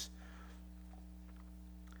days.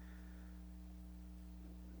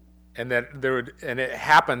 And that it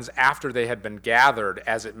happens after they had been gathered,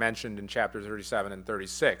 as it mentioned in chapter 37 and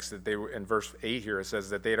 36. That they were in verse 8 here. It says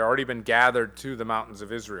that they had already been gathered to the mountains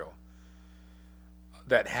of Israel,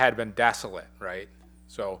 that had been desolate, right?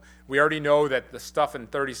 So we already know that the stuff in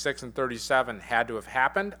 36 and 37 had to have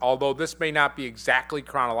happened. Although this may not be exactly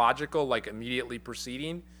chronological, like immediately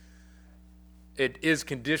preceding, it is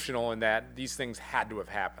conditional in that these things had to have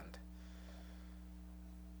happened.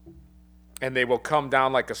 And they will come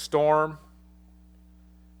down like a storm.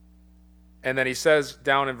 And then he says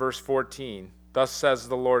down in verse 14, thus says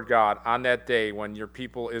the Lord God, on that day when your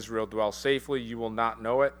people Israel dwell safely, you will not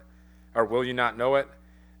know it, or will you not know it?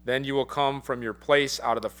 Then you will come from your place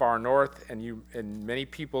out of the far north, and many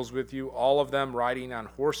peoples with you, all of them riding on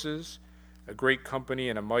horses, a great company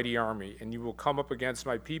and a mighty army. And you will come up against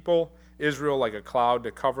my people Israel like a cloud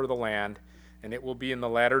to cover the land, and it will be in the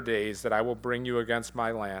latter days that I will bring you against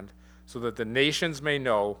my land, so that the nations may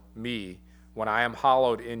know me when I am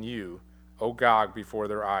hallowed in you, O Gog, before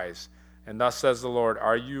their eyes. And thus says the Lord,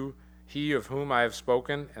 are you he of whom I have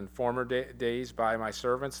spoken in former days by my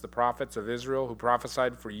servants, the prophets of Israel, who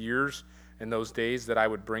prophesied for years in those days that I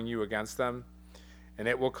would bring you against them? And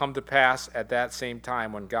it will come to pass at that same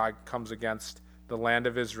time when God comes against the land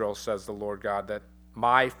of Israel, says the Lord God, that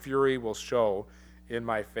my fury will show in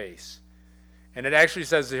my face. And it actually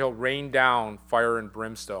says that he'll rain down fire and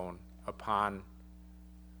brimstone upon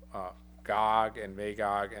Gog and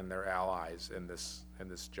Magog and their allies in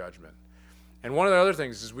this judgment. And one of the other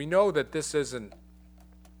things is we know that this isn't,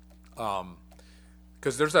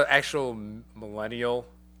 because there's an actual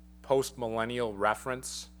post-millennial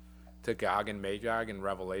reference to Gog and Magog in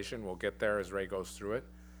Revelation. We'll get there as Ray goes through it.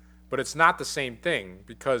 But it's not the same thing,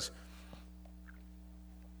 because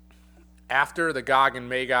after the Gog and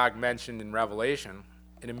Magog mentioned in Revelation,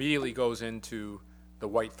 it immediately goes into the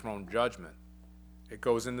white throne judgment. It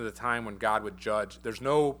goes into the time when God would judge. There's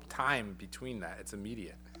no time between that. It's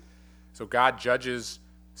immediate. So God judges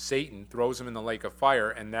Satan, throws him in the lake of fire,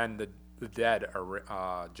 and then the dead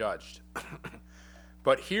are judged.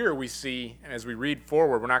 But here we see, as we read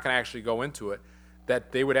forward, we're not going to actually go into it,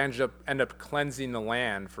 that they would end up cleansing the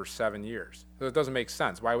land for 7 years. So it doesn't make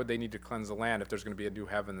sense. Why would they need to cleanse the land if there's going to be a new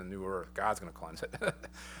heaven and a new earth? God's going to cleanse it.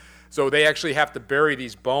 So they actually have to bury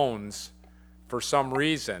these bones for some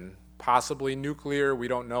reason, possibly nuclear. We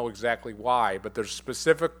don't know exactly why, but there's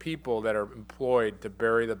specific people that are employed to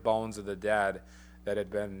bury the bones of the dead that had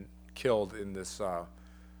been killed in this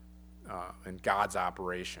in God's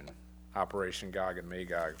Operation Gog and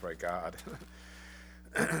Magog by God.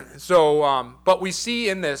 So, but we see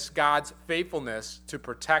in this God's faithfulness to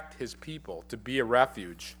protect his people, to be a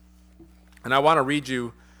refuge. And I want to read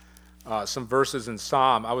you some verses in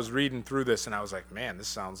Psalm. I was reading through this and I was like, man, this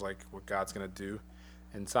sounds like what God's going to do.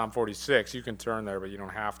 In Psalm 46, you can turn there, but you don't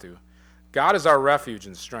have to. God is our refuge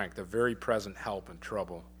and strength, a very present help in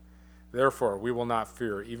trouble. Therefore, we will not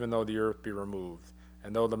fear, even though the earth be removed,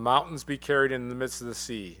 and though the mountains be carried in the midst of the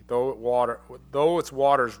sea, though its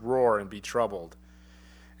waters roar and be troubled.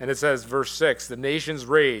 And it says, verse 6, the nations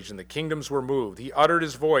raged and the kingdoms were moved. He uttered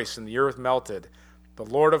his voice and the earth melted. The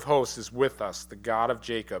Lord of hosts is with us. The God of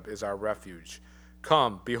Jacob is our refuge.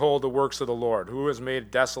 Come, behold the works of the Lord, who has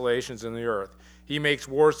made desolations in the earth. He makes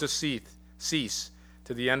wars to cease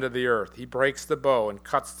to the end of the earth. He breaks the bow and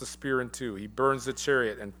cuts the spear in two. He burns the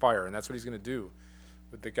chariot in fire. And that's what he's going to do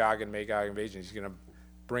with the Gog and Magog invasion. He's going to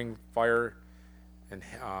bring fire and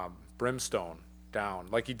brimstone down.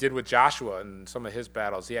 Like he did with Joshua in some of his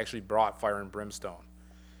battles. He actually brought fire and brimstone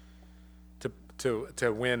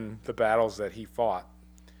to win the battles that he fought.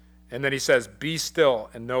 And then he says, be still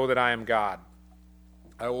and know that I am God.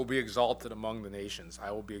 I will be exalted among the nations.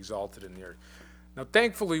 I will be exalted in the earth. Now,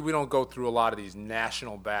 thankfully, we don't go through a lot of these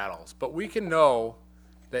national battles, but we can know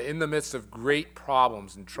that in the midst of great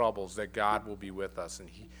problems and troubles, that God will be with us. And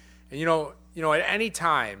at any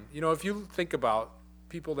time, if you think about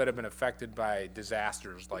people that have been affected by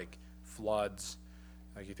disasters like floods,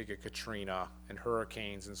 like you think of Katrina and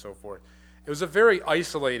hurricanes and so forth, it was a very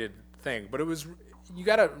isolated thing, but it was you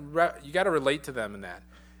gotta relate to them in that.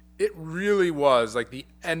 It really was like the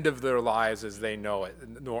end of their lives as they know it,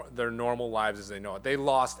 their normal lives as they know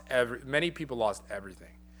it. Many people lost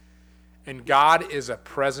everything. And God is a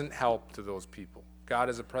present help to those people.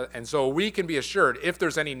 And so we can be assured, if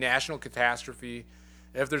there's any national catastrophe,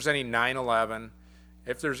 if there's any 9/11,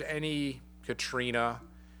 if there's any Katrina,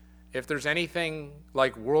 if there's anything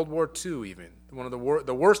like World War II even, one of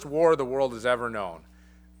the worst war the world has ever known,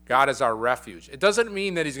 God is our refuge. It doesn't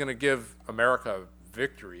mean that he's going to give America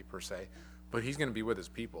victory per se, but he's going to be with his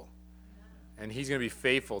people. And he's going to be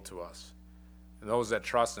faithful to us and those that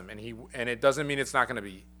trust him. And it doesn't mean it's going to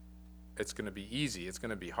be easy. It's going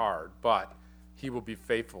to be hard, but he will be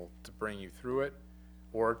faithful to bring you through it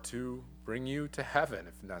or to bring you to heaven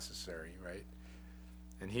if necessary, right?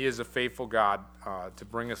 And he is a faithful God to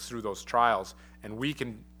bring us through those trials. And we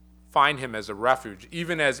can find him as a refuge,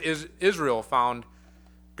 even as Israel found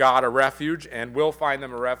God a refuge and will find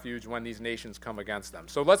them a refuge when these nations come against them.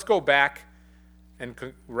 So let's go back and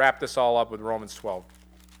wrap this all up with Romans 12.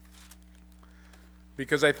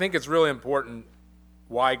 Because I think it's really important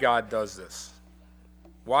why God does this.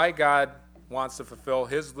 Why God wants to fulfill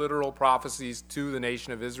his literal prophecies to the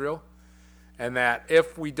nation of Israel. And that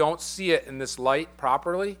if we don't see it in this light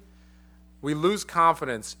properly, we lose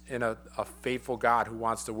confidence in a faithful God who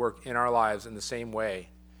wants to work in our lives in the same way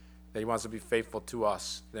that he wants to be faithful to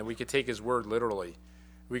us. Then we can take his word literally.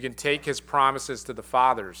 We can take his promises to the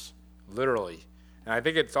fathers literally. And I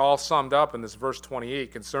think it's all summed up in this verse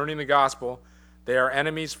 28. Concerning the gospel, they are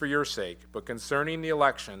enemies for your sake, but concerning the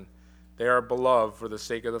election, they are beloved for the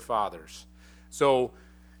sake of the fathers. So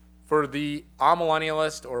for the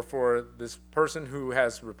amillennialist or for this person who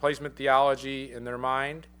has replacement theology in their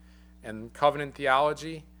mind and covenant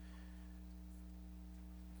theology,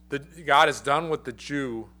 God is done with the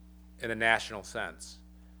Jew in a national sense.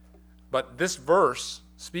 But this verse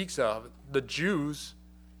speaks of the Jews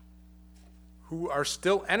who are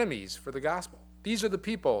still enemies for the gospel. These are the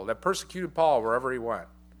people that persecuted Paul wherever he went,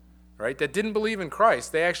 right? That didn't believe in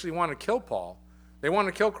Christ. They actually wanted to kill Paul. They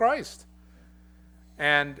wanted to kill Christ.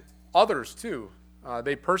 And others too.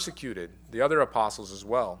 They persecuted the other apostles as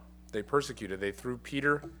well. They persecuted. They threw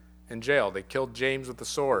Peter in jail. They killed James with the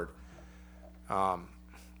sword.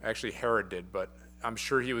 Actually, Herod did, but I'm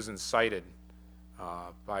sure he was incited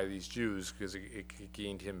by these Jews because it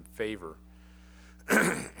gained him favor.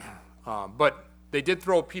 But they did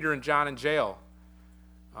throw Peter and John in jail.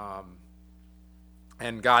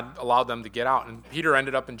 And God allowed them to get out. And Peter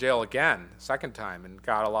ended up in jail again, second time, and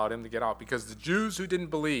God allowed him to get out because the Jews who didn't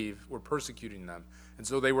believe were persecuting them. And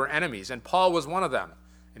so they were enemies. And Paul was one of them.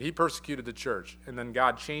 And he persecuted the church. And then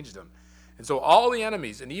God changed him. And so all the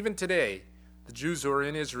enemies, and even today, the Jews who are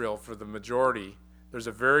in Israel, for the majority, there's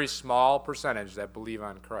a very small percentage that believe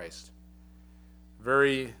on Christ.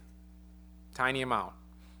 Very tiny amount.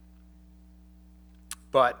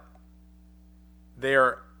 But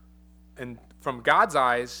they're, and from God's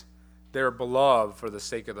eyes, they're beloved for the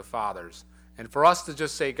sake of the fathers. And for us to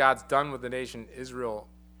just say God's done with the nation Israel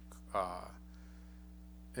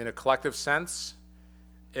in a collective sense,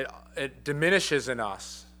 it diminishes in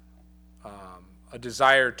us a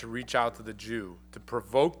desire to reach out to the Jew, to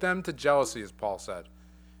provoke them to jealousy, as Paul said.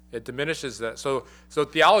 It diminishes that. So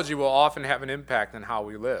theology will often have an impact on how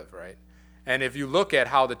we live, right? And if you look at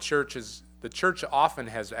how the church often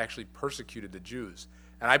has actually persecuted the Jews.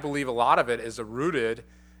 And I believe a lot of it is rooted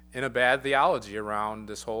in a bad theology around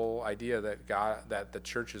this whole idea that the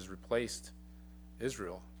church has replaced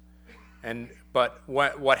Israel. But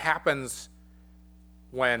what happens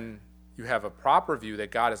when you have a proper view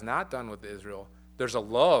that God is not done with Israel, there's a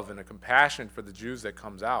love and a compassion for the Jews that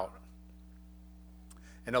comes out.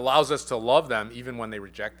 And allows us to love them even when they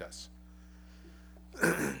reject us.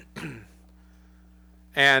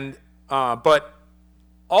 But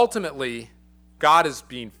ultimately, God is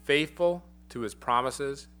being faithful to his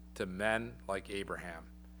promises to men like Abraham.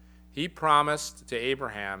 He promised to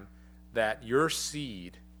Abraham that your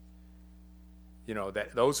seed,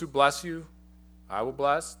 that those who bless you, I will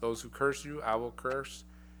bless. Those who curse you, I will curse.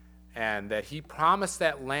 And that he promised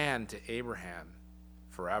that land to Abraham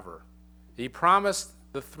forever. He promised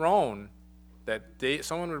the throne that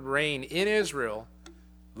someone would reign in Israel,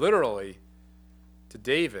 literally, to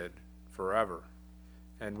David forever.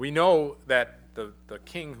 And we know that the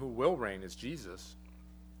king who will reign is Jesus.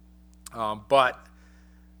 But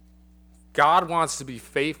God wants to be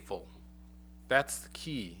faithful. That's the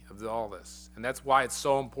key of all this. And that's why it's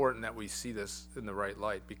so important that we see this in the right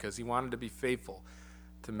light, because he wanted to be faithful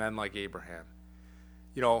to men like Abraham.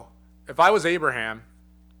 If I was Abraham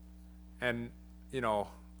and,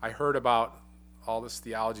 I heard about all this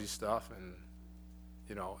theology stuff and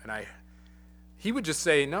he would just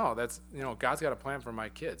say, no, that's, God's got a plan for my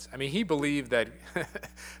kids. I mean, he believed that,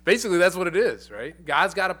 basically that's what it is, right?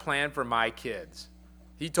 God's got a plan for my kids.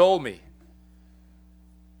 He told me.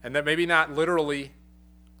 And that maybe not literally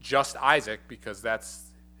just Isaac, because that's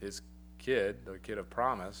his kid, the kid of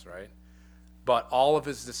promise, right? But all of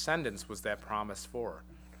his descendants was that promise for.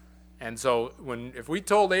 And so if we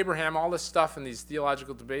told Abraham all this stuff in these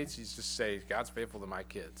theological debates, he's just say, God's faithful to my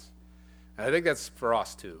kids. And I think that's for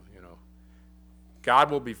us too,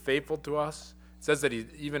 God will be faithful to us. It says that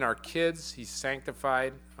even our kids, he's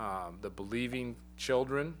sanctified the believing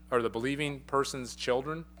children, or the believing person's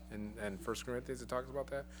children. In 1 Corinthians, it talks about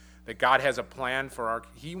that. That God has a plan for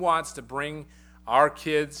he wants to bring our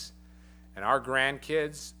kids and our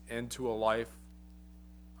grandkids into a life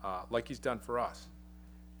like he's done for us.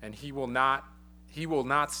 And he will not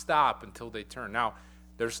stop until they turn. Now,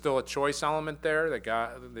 there's still a choice element there that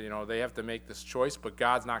God, they have to make this choice, but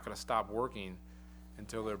God's not going to stop working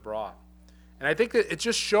until they're brought. And I think that it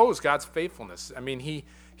just shows God's faithfulness. I mean,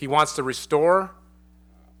 he wants to restore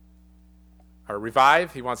or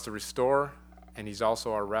revive. He wants to restore, and he's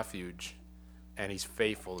also our refuge, and he's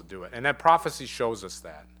faithful to do it. And that prophecy shows us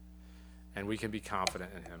that, and we can be confident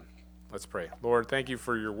in him. Let's pray. Lord, thank you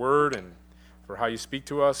for your word and for how you speak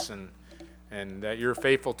to us, and that you're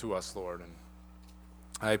faithful to us, Lord. And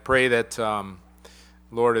I pray that,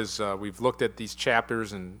 Lord, as we've looked at these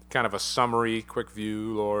chapters and kind of a summary, quick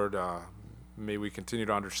view, Lord, may we continue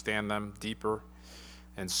to understand them deeper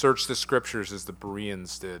and search the scriptures as the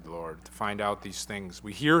Bereans did, Lord, to find out these things.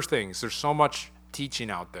 We hear things. There's so much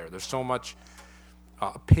teaching out there. There's so much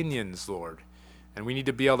opinions, Lord, and we need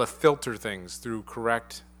to be able to filter things through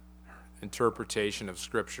correct interpretation of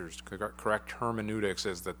scriptures, correct hermeneutics,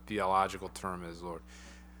 as the theological term is, Lord.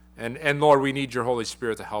 And Lord, we need your Holy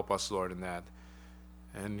Spirit to help us, Lord, in that.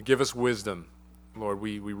 And give us wisdom, Lord.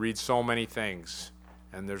 We read so many things,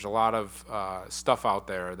 and there's a lot of stuff out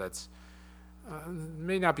there that's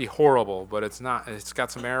may not be horrible, but it's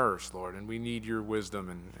got some errors, Lord, and we need your wisdom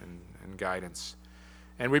and guidance.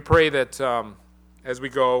 And we pray that as we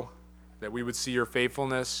go, that we would see your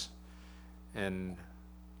faithfulness and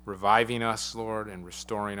reviving us, Lord, and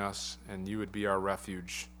restoring us, and you would be our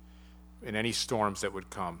refuge in any storms that would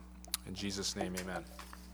come. In Jesus' name, amen.